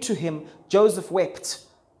came to him, Joseph wept.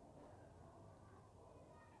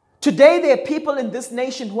 Today there are people in this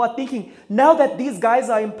nation who are thinking, now that these guys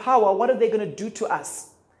are in power, what are they going to do to us?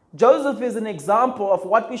 Joseph is an example of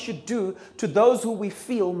what we should do to those who we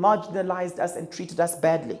feel marginalized us and treated us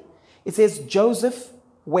badly. It says Joseph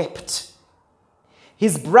wept.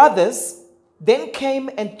 His brothers then came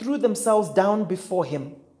and threw themselves down before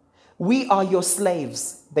him. We are your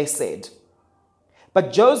slaves, they said.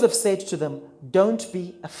 But Joseph said to them, don't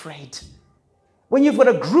be afraid. When you've got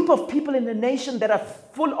a group of people in a nation that are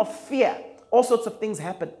full of fear, all sorts of things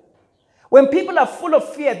happen. When people are full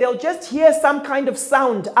of fear, they'll just hear some kind of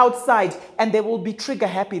sound outside and they will be trigger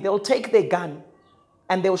happy. They'll take their gun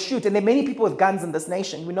and they'll shoot. And there are many people with guns in this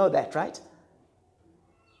nation. We know that, right?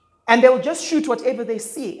 And they will just shoot whatever they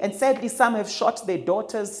see. And sadly, some have shot their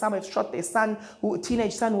daughters. Some have shot their son,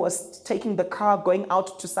 teenage son who was taking the car, going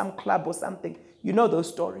out to some club or something. You know those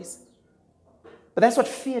stories. But that's what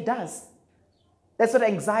fear does. That's what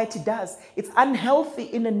anxiety does. It's unhealthy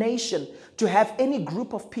in a nation to have any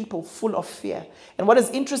group of people full of fear. And what is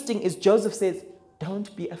interesting is Joseph says,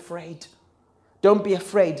 don't be afraid. Don't be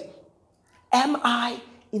afraid. Am I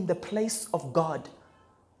in the place of God?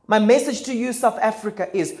 My message to you, South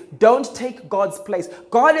Africa, is don't take God's place.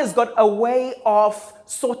 God has got a way of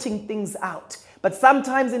sorting things out. But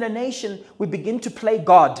sometimes in a nation, we begin to play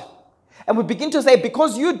God. And we begin to say,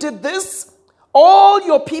 because you did this, all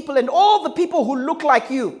your people and all the people who look like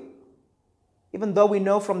you, even though we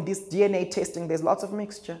know from this DNA testing, there's lots of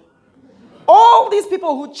mixture. All these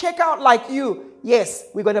people who check out like you, yes,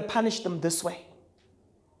 we're going to punish them this way.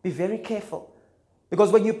 Be very careful.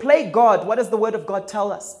 Because when you play God, what does the word of God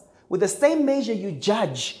tell us? With the same measure you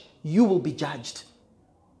judge, you will be judged.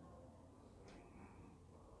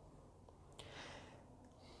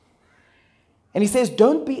 And he says,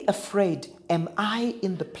 don't be afraid. Am I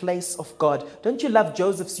in the place of God? Don't you love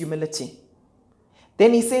Joseph's humility?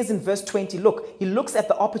 Then he says in verse 20, look, he looks at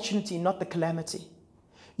the opportunity, not the calamity.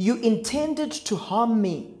 You intended to harm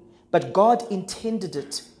me, but God intended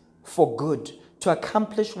it for good, to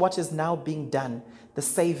accomplish what is now being done, the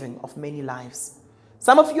saving of many lives.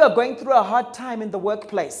 Some of you are going through a hard time in the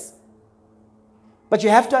workplace, but you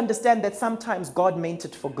have to understand that sometimes God meant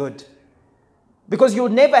it for good. Because you'll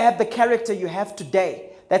never have the character you have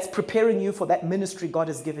today that's preparing you for that ministry God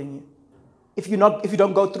has given you, if you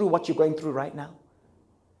don't go through what you're going through right now.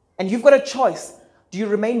 And you've got a choice. Do you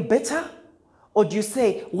remain bitter? Or do you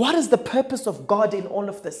say, what is the purpose of God in all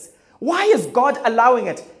of this? Why is God allowing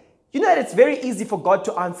it? You know that it's very easy for God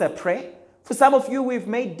to answer prayer. For some of you, we've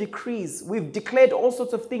made decrees. We've declared all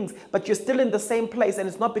sorts of things, but you're still in the same place, and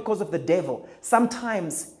it's not because of the devil.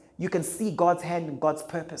 Sometimes you can see God's hand and God's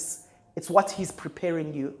purpose. It's what he's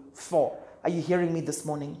preparing you for. Are you hearing me this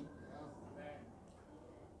morning?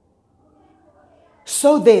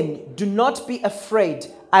 So then, do not be afraid.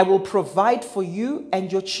 I will provide for you and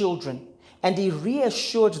your children. And he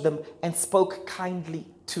reassured them and spoke kindly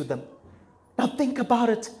to them. Now think about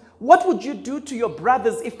it. What would you do to your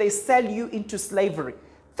brothers if they sell you into slavery?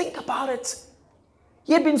 Think about it.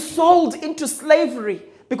 He had been sold into slavery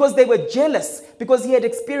because they were jealous, because he had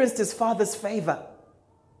experienced his father's favor.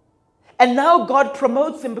 And now God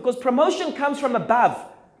promotes him, because promotion comes from above,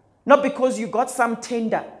 not because you got some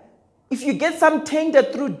tender. If you get some tender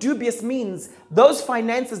through dubious means, those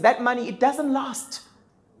finances, that money, it doesn't last.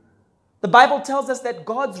 The Bible tells us that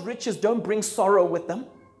God's riches don't bring sorrow with them.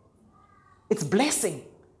 It's blessing.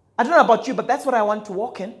 I don't know about you, but that's what I want to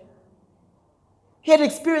walk in. He had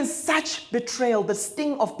experienced such betrayal, the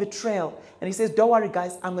sting of betrayal. And he says, don't worry,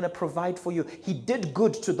 guys, I'm going to provide for you. He did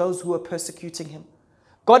good to those who were persecuting him.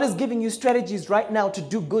 God is giving you strategies right now to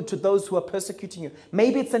do good to those who are persecuting you.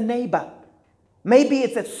 Maybe it's a neighbor. Maybe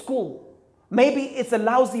it's at school. Maybe it's a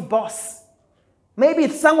lousy boss. Maybe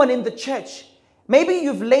it's someone in the church. Maybe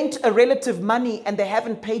you've lent a relative money and they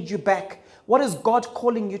haven't paid you back. What is God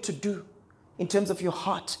calling you to do in terms of your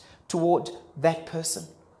heart toward that person?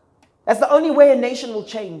 That's the only way a nation will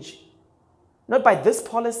change. Not by this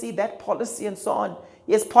policy, that policy, and so on.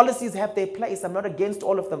 Yes, policies have their place. I'm not against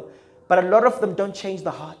all of them. But a lot of them don't change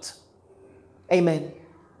the heart. Amen.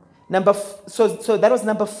 So that was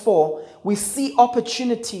number 4. We see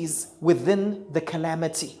opportunities within the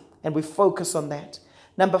calamity, and we focus on that.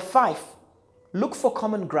 Number 5, look for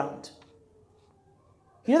common ground.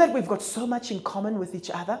 You know that we've got so much in common with each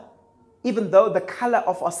other, even though the color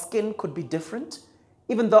of our skin could be different,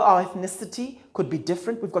 even though our ethnicity could be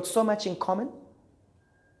different, we've got so much in common.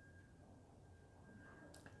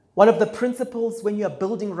 One of the principles when you are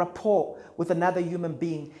building rapport with another human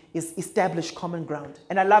being is establish common ground.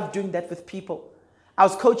 And I love doing that with people. I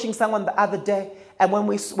was coaching someone the other day, and when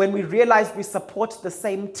we realized we support the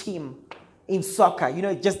same team in soccer, you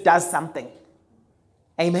know, it just does something.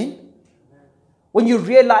 Amen? When you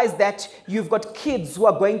realize that you've got kids who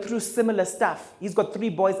are going through similar stuff. He's got 3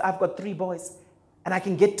 boys, I've got 3 boys. And I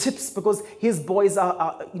can get tips because his boys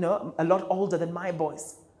are a lot older than my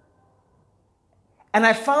boys. And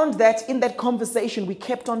I found that in that conversation, we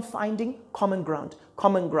kept on finding common ground,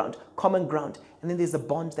 common ground, common ground. And then there's a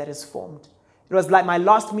bond that is formed. It was like my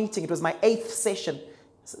last meeting. It was my 8th session.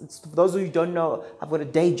 For those of you who don't know, I've got a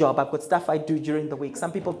day job. I've got stuff I do during the week.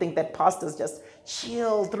 Some people think that pastors just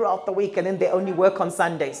chill throughout the week and then they only work on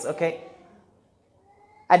Sundays, okay?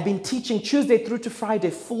 I'd been teaching Tuesday through to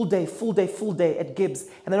Friday, full day at Gibbs.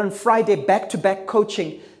 And then on Friday, back-to-back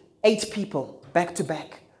coaching, 8 people,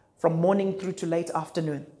 back-to-back. From morning through to late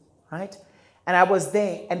afternoon, right? And I was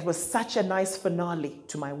there, and it was such a nice finale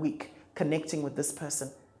to my week, connecting with this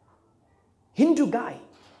person. Hindu guy.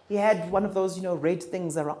 He had one of those, red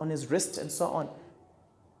things on his wrist and so on.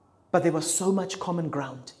 But there was so much common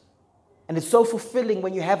ground. And it's so fulfilling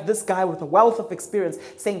when you have this guy with a wealth of experience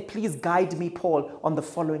saying, please guide me, Paul, on the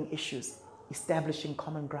following issues. Establishing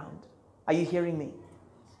common ground. Are you hearing me?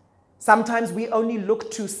 Sometimes we only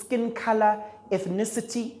look to skin color,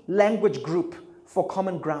 ethnicity, language group for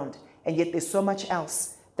common ground. And yet there's so much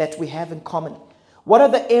else that we have in common. What are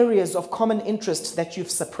the areas of common interest that you've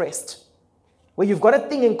suppressed? Where you've got a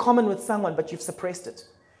thing in common with someone, but you've suppressed it.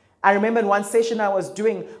 I remember in one session I was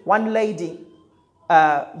doing, one lady,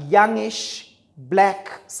 youngish,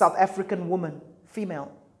 black, South African woman,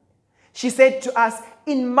 female. She said to us,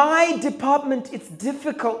 in my department, it's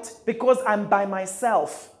difficult because I'm by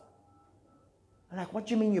myself. I'm like, what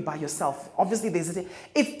do you mean you're by yourself? Obviously,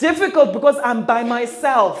 it's difficult because I'm by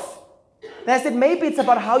myself. And I said, maybe it's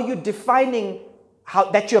about how you're defining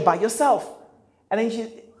that you're by yourself. And then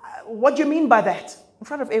she, what do you mean by that? In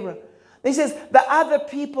front of everyone. Then he says, the other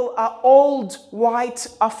people are old, white,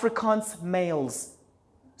 Afrikaans males.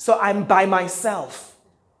 So I'm by myself.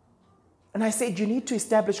 And I said, you need to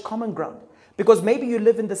establish common ground because maybe you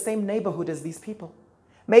live in the same neighborhood as these people.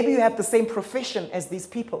 Maybe you have the same profession as these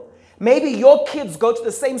people. Maybe your kids go to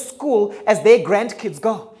the same school as their grandkids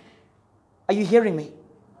go. Are you hearing me?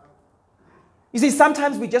 You see,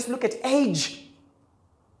 sometimes we just look at age,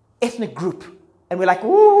 ethnic group, and we're like,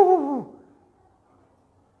 ooh.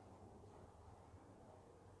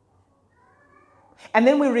 And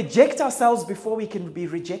then we reject ourselves before we can be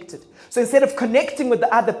rejected. So instead of connecting with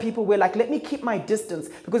the other people, we're like, let me keep my distance.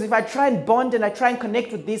 Because if I try and bond and I try and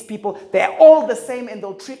connect with these people, they're all the same and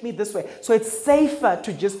they'll treat me this way. So it's safer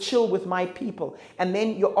to just chill with my people. And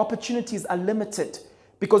then your opportunities are limited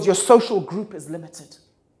because your social group is limited.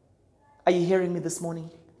 Are you hearing me this morning?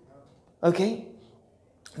 Okay?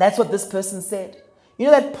 That's what this person said. You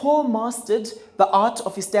know that Paul mastered the art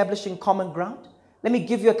of establishing common ground? Let me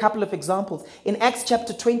give you a couple of examples. In Acts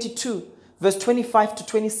chapter 22, verse 25 to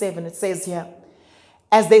 27, it says here,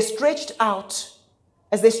 as they stretched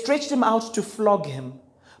him out to flog him,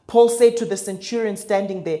 Paul said to the centurion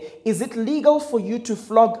standing there, is it legal for you to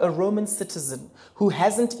flog a Roman citizen who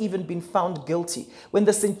hasn't even been found guilty? When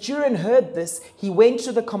the centurion heard this, he went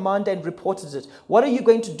to the commander and reported it. What are you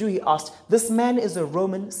going to do? He asked. This man is a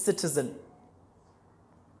Roman citizen.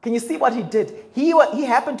 Can you see what he did? He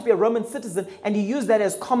happened to be a Roman citizen and he used that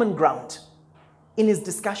as common ground in his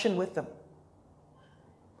discussion with them.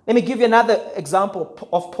 Let me give you another example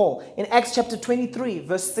of Paul. In Acts chapter 23,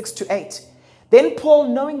 verse 6 to 8. Then Paul,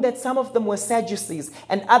 knowing that some of them were Sadducees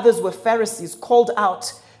and others were Pharisees, called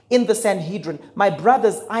out in the Sanhedrin, my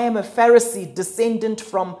brothers, I am a Pharisee, descendant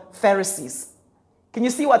from Pharisees. Can you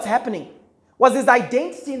see what's happening? Was his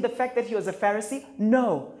identity in the fact that he was a Pharisee?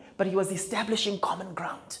 No. But he was establishing common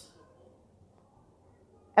ground.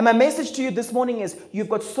 And my message to you this morning is you've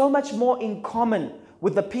got so much more in common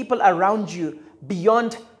with the people around you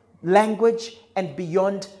beyond language and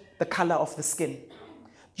beyond the color of the skin.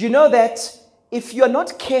 Do you know that if you're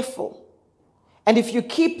not careful and if you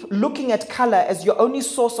keep looking at color as your only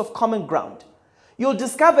source of common ground, you'll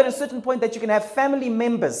discover at a certain point that you can have family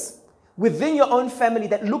members within your own family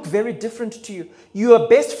that look very different to you. You are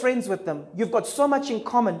best friends with them. You've got so much in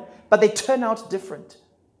common, but they turn out different.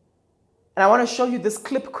 And I want to show you this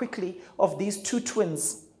clip quickly of these two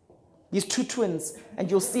twins. These two twins,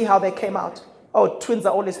 and you'll see how they came out. Oh, twins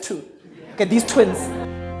are always two. Okay, these twins.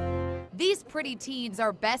 These pretty teens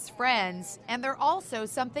are best friends, and they're also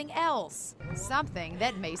something else. Something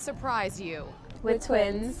that may surprise you. We're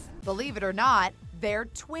twins. Believe it or not, they're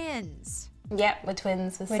twins. Yep, we're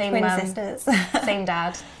twins. We're same twin mum, sisters. Same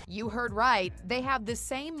dad. You heard right. They have the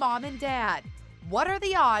same mom and dad. What are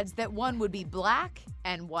the odds that one would be black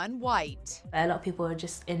and one white? A lot of people are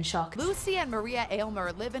just in shock. Lucy and Maria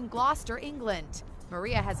Aylmer live in Gloucester, England.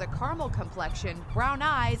 Maria has a caramel complexion, brown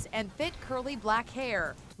eyes, and thick curly black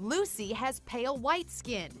hair. Lucy has pale white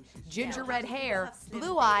skin, ginger red hair,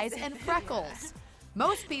 blue eyes, and freckles.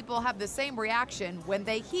 Most people have the same reaction when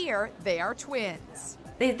they hear they are twins.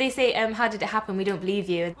 They say, how did it happen? We don't believe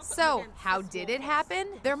you. So, how did it happen?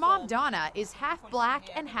 Their mom, Donna, is half black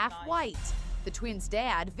and half white. The twins'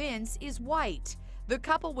 dad, Vince, is white. The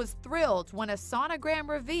couple was thrilled when a sonogram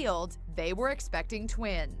revealed they were expecting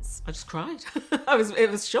twins. I just cried.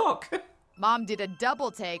 It was shock. Mom did a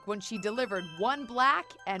double take when she delivered one black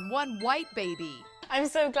and one white baby. I'm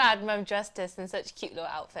so glad Mum dressed us in such cute little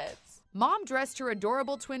outfits. Mom dressed her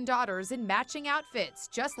adorable twin daughters in matching outfits,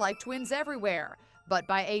 just like twins everywhere. But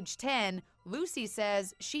by age 10, Lucy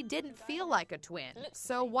says she didn't feel like a twin,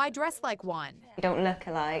 so why dress like one? We don't look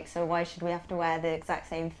alike, so why should we have to wear the exact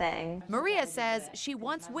same thing? Maria says she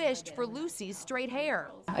once wished for Lucy's straight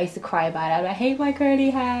hair. I used to cry about it. I hate my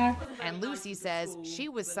curly hair. And Lucy says she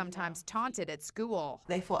was sometimes taunted at school.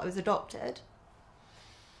 They thought I was adopted.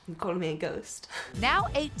 And calling me a ghost. Now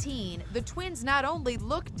 18, the twins not only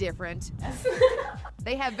look different,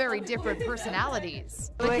 they have very different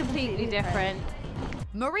personalities. We're completely different.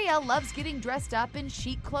 Maria loves getting dressed up in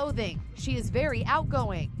chic clothing. She is very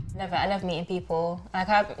outgoing. I love meeting people. Like,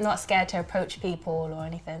 I'm not scared to approach people or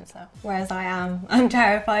anything, so. Whereas I'm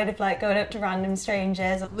terrified of going up to random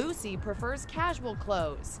strangers. Lucy prefers casual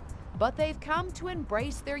clothes, but they've come to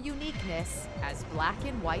embrace their uniqueness as black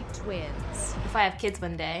and white twins. If I have kids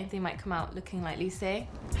one day, they might come out looking like Lucy.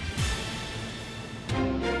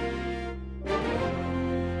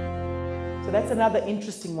 So that's another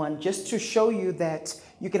interesting one, just to show you that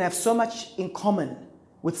you can have so much in common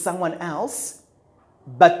with someone else,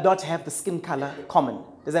 but not have the skin color common.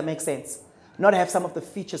 Does that make sense? Not have some of the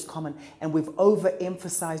features common. And we've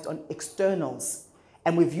overemphasized on externals.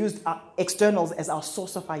 And we've used our externals as our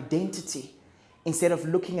source of identity instead of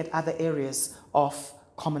looking at other areas of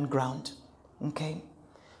common ground. Okay?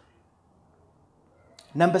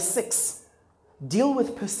 Number 6, deal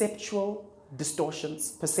with perceptual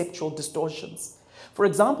distortions. For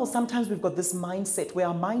example, sometimes we've got this mindset where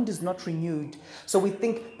our mind is not renewed. So we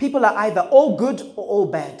think people are either all good or all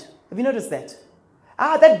bad. Have you noticed that?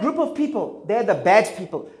 That group of people, they're the bad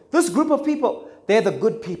people. This group of people, they're the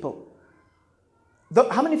good people.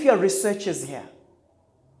 How many of you are researchers here?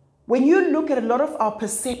 When you look at a lot of our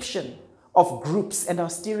perception of groups and our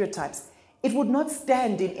stereotypes, it would not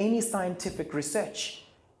stand in any scientific research.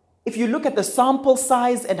 If you look at the sample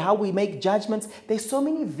size and how we make judgments, there's so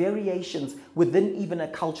many variations within even a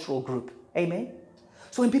cultural group. Amen?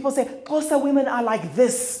 So when people say, Xhosa women are like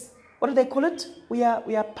this, what do they call it? We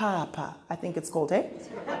are papa, I think it's called, eh?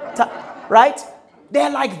 Right?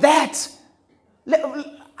 They're like that.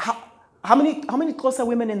 How many Xhosa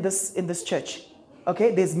women in this church?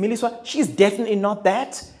 Okay, there's Miliswa. She's definitely not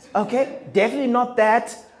that. Okay, definitely not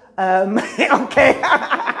that. Okay.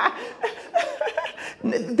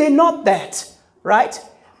 They're not that, right?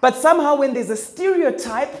 But somehow when there's a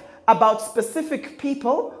stereotype about specific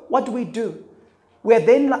people, what do?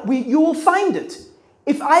 You will find it.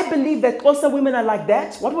 If I believe that Xhosa women are like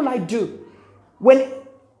that, what will I do? When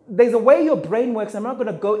there's a way your brain works, I'm not going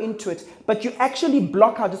to go into it, but you actually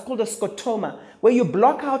block out, it's called a scotoma, where you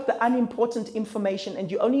block out the unimportant information and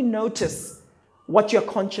you only notice what you're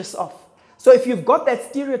conscious of. So if you've got that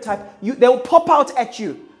stereotype, they'll pop out at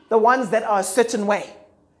you, the ones that are a certain way,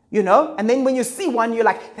 you know? And then when you see one, you're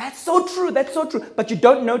like, that's so true, but you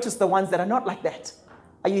don't notice the ones that are not like that.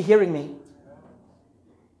 Are you hearing me?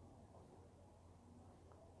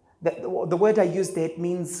 The word I used there, it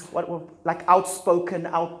means like outspoken,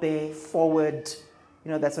 out there, forward,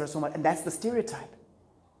 you know, that sort of so. And that's the stereotype.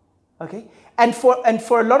 Okay? And for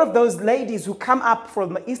a lot of those ladies who come up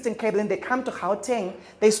from the Eastern Cape, then they come to Gauteng,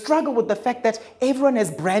 they struggle with the fact that everyone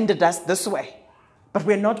has branded us this way. But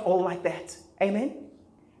we're not all like that. Amen?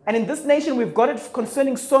 And in this nation, we've got it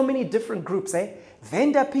concerning so many different groups.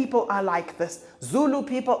 Venda people are like this. Zulu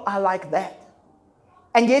people are like that.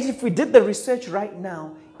 And yet, if we did the research right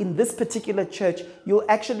now, in this particular church, you'll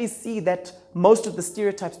actually see that most of the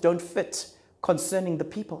stereotypes don't fit concerning the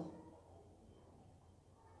people.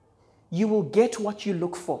 You will get what you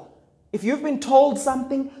look for. If you've been told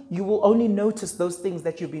something, you will only notice those things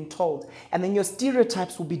that you've been told. And then your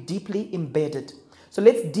stereotypes will be deeply embedded. So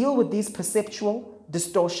let's deal with these perceptual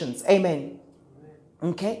distortions. Amen.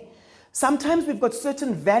 Okay? Sometimes we've got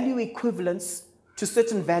certain value equivalents to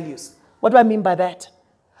certain values. What do I mean by that?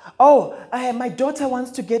 My daughter wants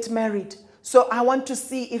to get married, so I want to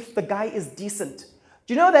see if the guy is decent.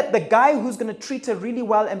 Do you know that the guy who's going to treat her really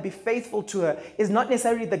well and be faithful to her is not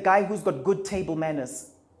necessarily the guy who's got good table manners?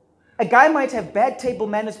 A guy might have bad table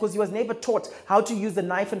manners because he was never taught how to use a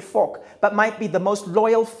knife and fork, but might be the most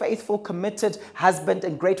loyal, faithful, committed husband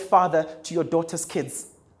and great father to your daughter's kids.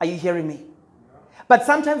 Are you hearing me? But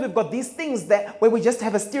sometimes we've got these things where we just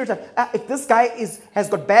have a stereotype. If this guy has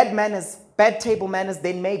got bad manners, bad table manners,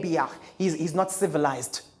 then maybe he's not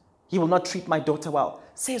civilized. He will not treat my daughter well.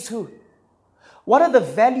 Says who? What are the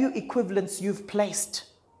value equivalents you've placed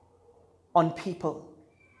on people?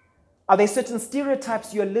 Are there certain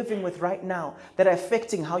stereotypes you're living with right now that are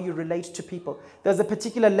affecting how you relate to people? There was a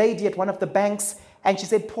particular lady at one of the banks, and she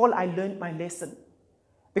said, Paul, I learned my lesson.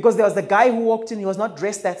 Because there was a guy who walked in, he was not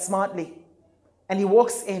dressed that smartly. And he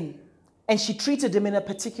walks in, and she treated him in a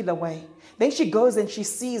particular way. Then she goes and she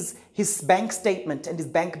sees his bank statement and his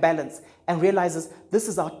bank balance and realizes this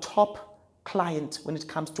is our top client when it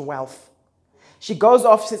comes to wealth. She goes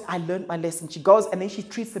off, she says, I learned my lesson. She goes, and then she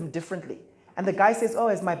treats him differently. And the guy says,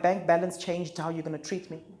 has my bank balance changed? How are you going to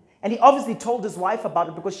treat me? And he obviously told his wife about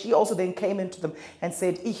it because she also then came into them and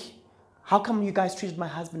said, how come you guys treated my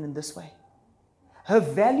husband in this way? Her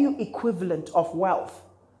value equivalent of wealth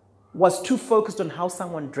was too focused on how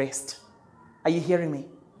someone dressed. Are you hearing me?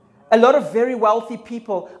 A lot of very wealthy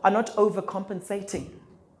people are not overcompensating.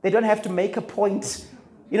 They don't have to make a point.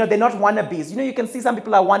 You know, they're not wannabes. You know, you can see some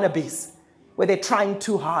people are wannabes where they're trying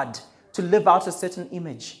too hard to live out a certain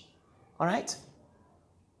image. All right?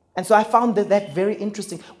 And so I found that very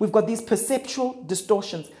interesting. We've got these perceptual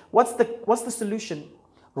distortions. What's the solution?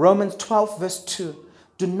 Romans 12 verse 2.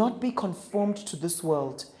 Do not be conformed to this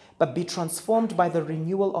world, but be transformed by the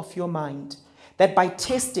renewal of your mind, that by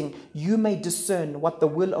testing you may discern what the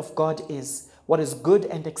will of God is, what is good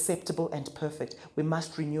and acceptable and perfect. We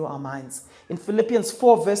must renew our minds. In Philippians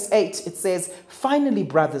 4 verse 8, it says, finally,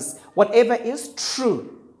 brothers, whatever is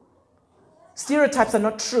true. Stereotypes are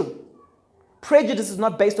not true. Prejudice is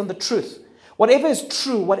not based on the truth. Whatever is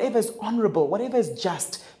true, whatever is honorable, whatever is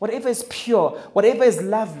just, whatever is pure, whatever is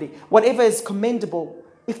lovely, whatever is commendable,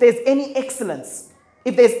 if there's any excellence,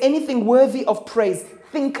 if there's anything worthy of praise,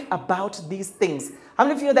 think about these things? How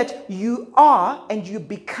many of you know that you are and you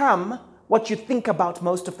become what you think about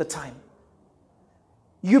most of the time?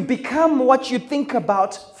 You become what you think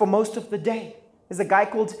about for most of the day. There's a guy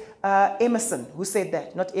called Emerson who said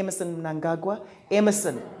that. Not Emerson Mnangagwa,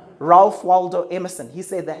 Emerson. Ralph Waldo Emerson. He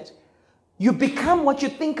said that. You become what you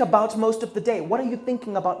think about most of the day. What are you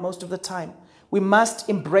thinking about most of the time? We must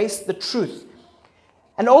embrace the truth.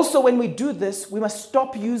 And also when we do this, we must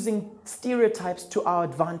stop using stereotypes to our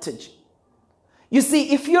advantage. You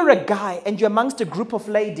see, if you're a guy and you're amongst a group of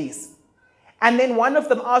ladies, and then one of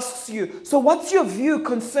them asks you, so what's your view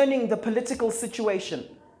concerning the political situation?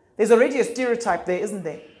 There's already a stereotype there, isn't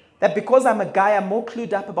there? That because I'm a guy, I'm more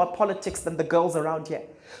clued up about politics than the girls around here.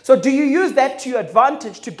 So do you use that to your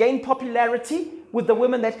advantage to gain popularity with the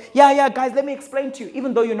women that, yeah, guys, let me explain to you,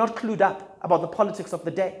 even though you're not clued up about the politics of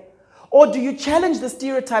the day? Or do you challenge the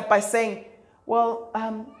stereotype by saying, well,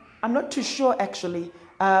 I'm not too sure actually,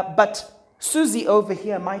 but Susie over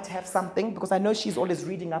here might have something because I know she's always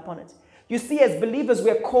reading up on it. You see, as believers,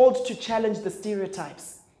 we're called to challenge the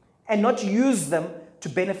stereotypes and not use them to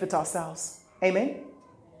benefit ourselves. Amen?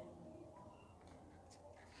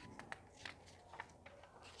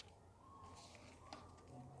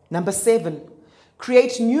 Number 7,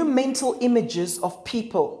 create new mental images of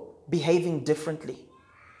people behaving differently.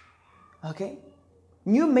 Okay?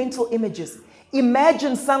 New mental images.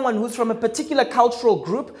 Imagine someone who's from a particular cultural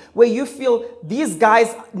group where you feel these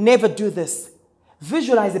guys never do this.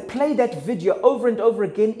 Visualize it. Play that video over and over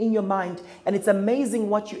again in your mind, and it's amazing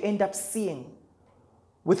what you end up seeing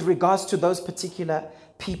with regards to those particular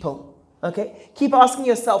people. Okay? Keep asking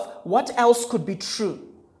yourself, what else could be true?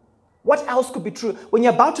 What else could be true? When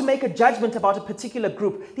you're about to make a judgment about a particular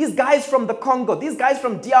group, these guys from the Congo, these guys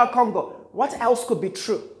from DR Congo, what else could be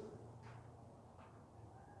true?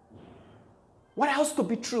 What else could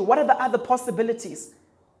be true? What are the other possibilities?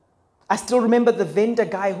 I still remember the vendor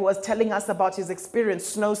guy who was telling us about his experience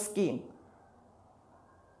snow skiing.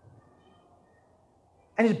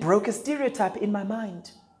 And it broke a stereotype in my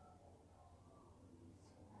mind.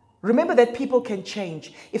 Remember that people can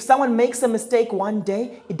change. If someone makes a mistake one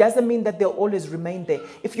day, it doesn't mean that they'll always remain there.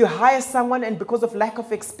 If you hire someone and because of lack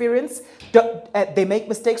of experience, they make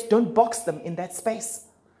mistakes, don't box them in that space.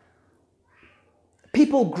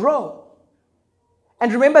 People grow.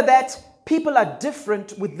 And remember that people are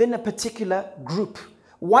different within a particular group.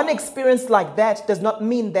 One experience like that does not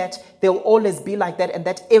mean that they'll always be like that and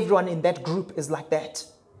that everyone in that group is like that.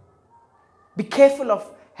 Be careful of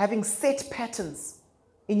having set patterns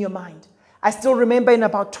in your mind. I still remember in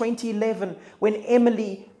about 2011 when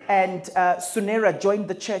Emily and Sunera joined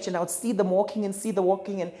the church, and I would see them walking and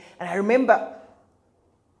and I remember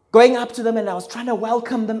going up to them and I was trying to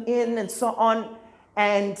welcome them in and so on.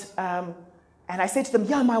 And I said to them,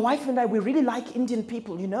 yeah, my wife and I, we really like Indian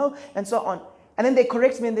people, you know, and so on. And then they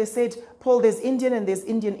corrected me and they said, Paul, there's Indian and there's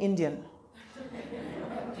Indian.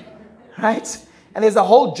 Right? And there's a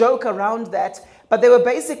whole joke around that. But they were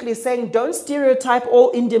basically saying, don't stereotype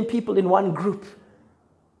all Indian people in one group.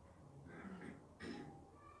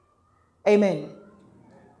 Amen.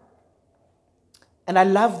 And I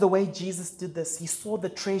love the way Jesus did this. He saw the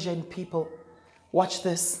treasure in people. Watch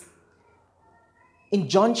this. In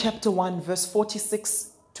John chapter 1, verse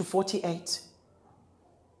 46 to 48,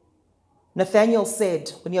 Nathanael said,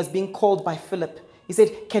 when he was being called by Philip, he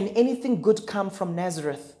said, can anything good come from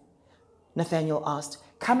Nazareth? Nathanael asked.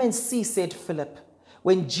 Come and see, said Philip.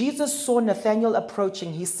 When Jesus saw Nathanael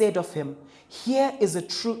approaching, he said of him, here is a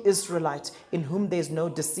true Israelite in whom there is no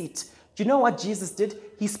deceit. Do you know what Jesus did?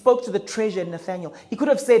 He spoke to the treasure in Nathanael. He could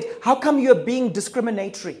have said, how come you're being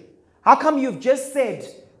discriminatory? How come you've just said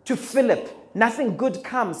to Philip, nothing good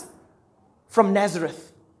comes from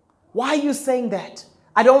Nazareth? Why are you saying that?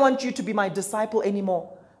 I don't want you to be my disciple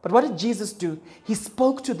anymore. But what did Jesus do? He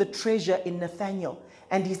spoke to the treasure in Nathanael.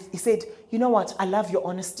 And he said, you know what? I love your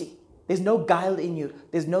honesty. There's no guile in you.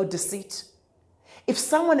 There's no deceit. If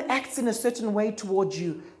someone acts in a certain way towards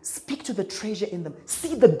you, speak to the treasure in them.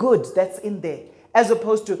 See the good that's in there. As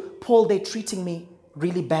opposed to, Paul, they're treating me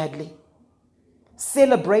really badly.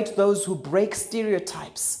 Celebrate those who break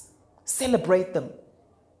stereotypes. Celebrate them.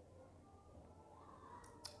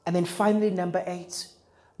 And then finally, number 8,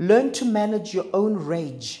 learn to manage your own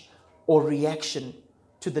rage or reaction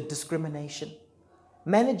to the discrimination.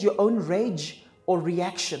 Manage your own rage or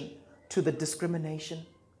reaction to the discrimination.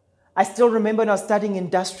 I still remember when I was studying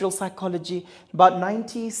industrial psychology, about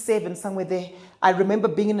 97, somewhere there, I remember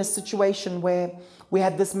being in a situation where we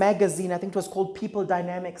had this magazine, I think it was called People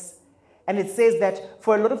Dynamics, and it says that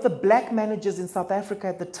for a lot of the black managers in South Africa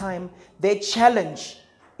at the time, their challenge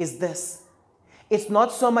is this. It's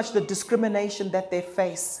not so much the discrimination that they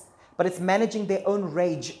face, but it's managing their own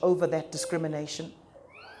rage over that discrimination.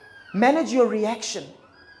 Manage your reaction.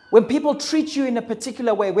 When people treat you in a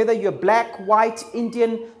particular way, whether you're black, white,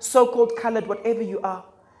 Indian, so-called colored, whatever you are,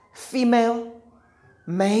 female,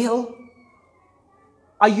 male,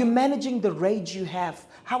 are you managing the rage you have?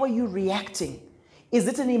 How are you reacting? Is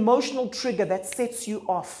it an emotional trigger that sets you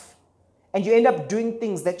off and you end up doing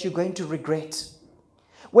things that you're going to regret?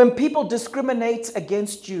 When people discriminate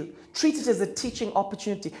against you, treat it as a teaching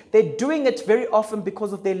opportunity. They're doing it very often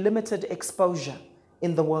because of their limited exposure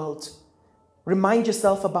in the world. Remind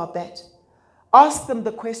yourself about that. Ask them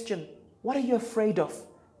the question, what are you afraid of?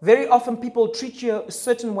 Very often people treat you a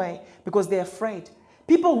certain way because they're afraid.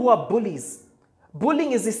 People who are bullies.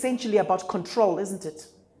 Bullying is essentially about control, isn't it?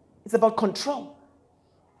 It's about control.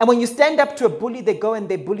 And when you stand up to a bully, they go and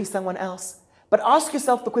they bully someone else. But ask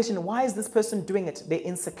yourself the question, why is this person doing it? They're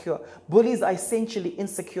insecure. Bullies are essentially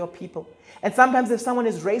insecure people. And sometimes if someone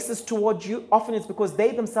is racist towards you, often it's because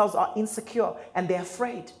they themselves are insecure and they're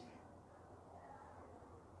afraid.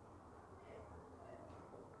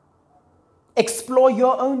 Explore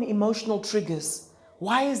your own emotional triggers.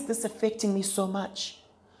 Why is this affecting me so much?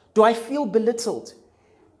 Do I feel belittled?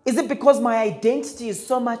 Is it because my identity is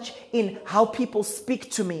so much in how people speak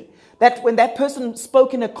to me? That when that person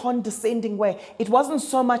spoke in a condescending way, it wasn't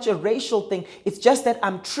so much a racial thing. It's just that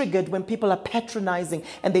I'm triggered when people are patronizing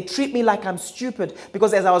and they treat me like I'm stupid.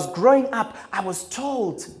 Because as I was growing up, I was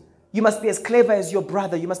told, you must be as clever as your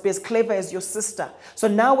brother. You must be as clever as your sister. So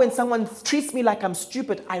now when someone treats me like I'm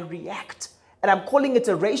stupid, I react. And I'm calling it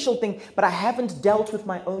a racial thing, but I haven't dealt with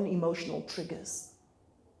my own emotional triggers.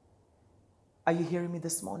 Are you hearing me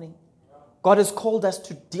this morning? God has called us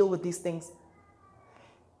to deal with these things.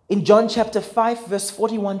 In John chapter 5, verse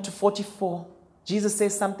 41 to 44, Jesus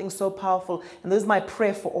says something so powerful, and this is my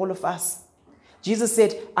prayer for all of us. Jesus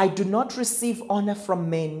said, I do not receive honor from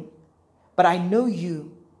men, but I know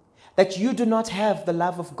you, that you do not have the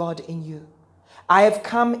love of God in you. I have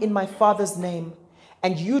come in my Father's name,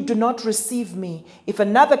 and you do not receive me. If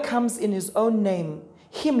another comes in his own name,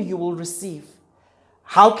 him you will receive.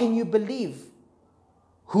 How can you believe?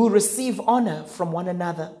 Who receive honor from one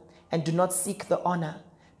another and do not seek the honor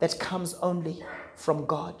that comes only from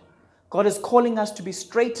God. God is calling us to be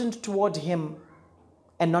straightened toward him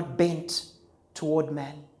and not bent toward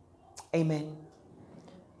man. Amen.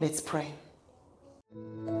 Let's pray.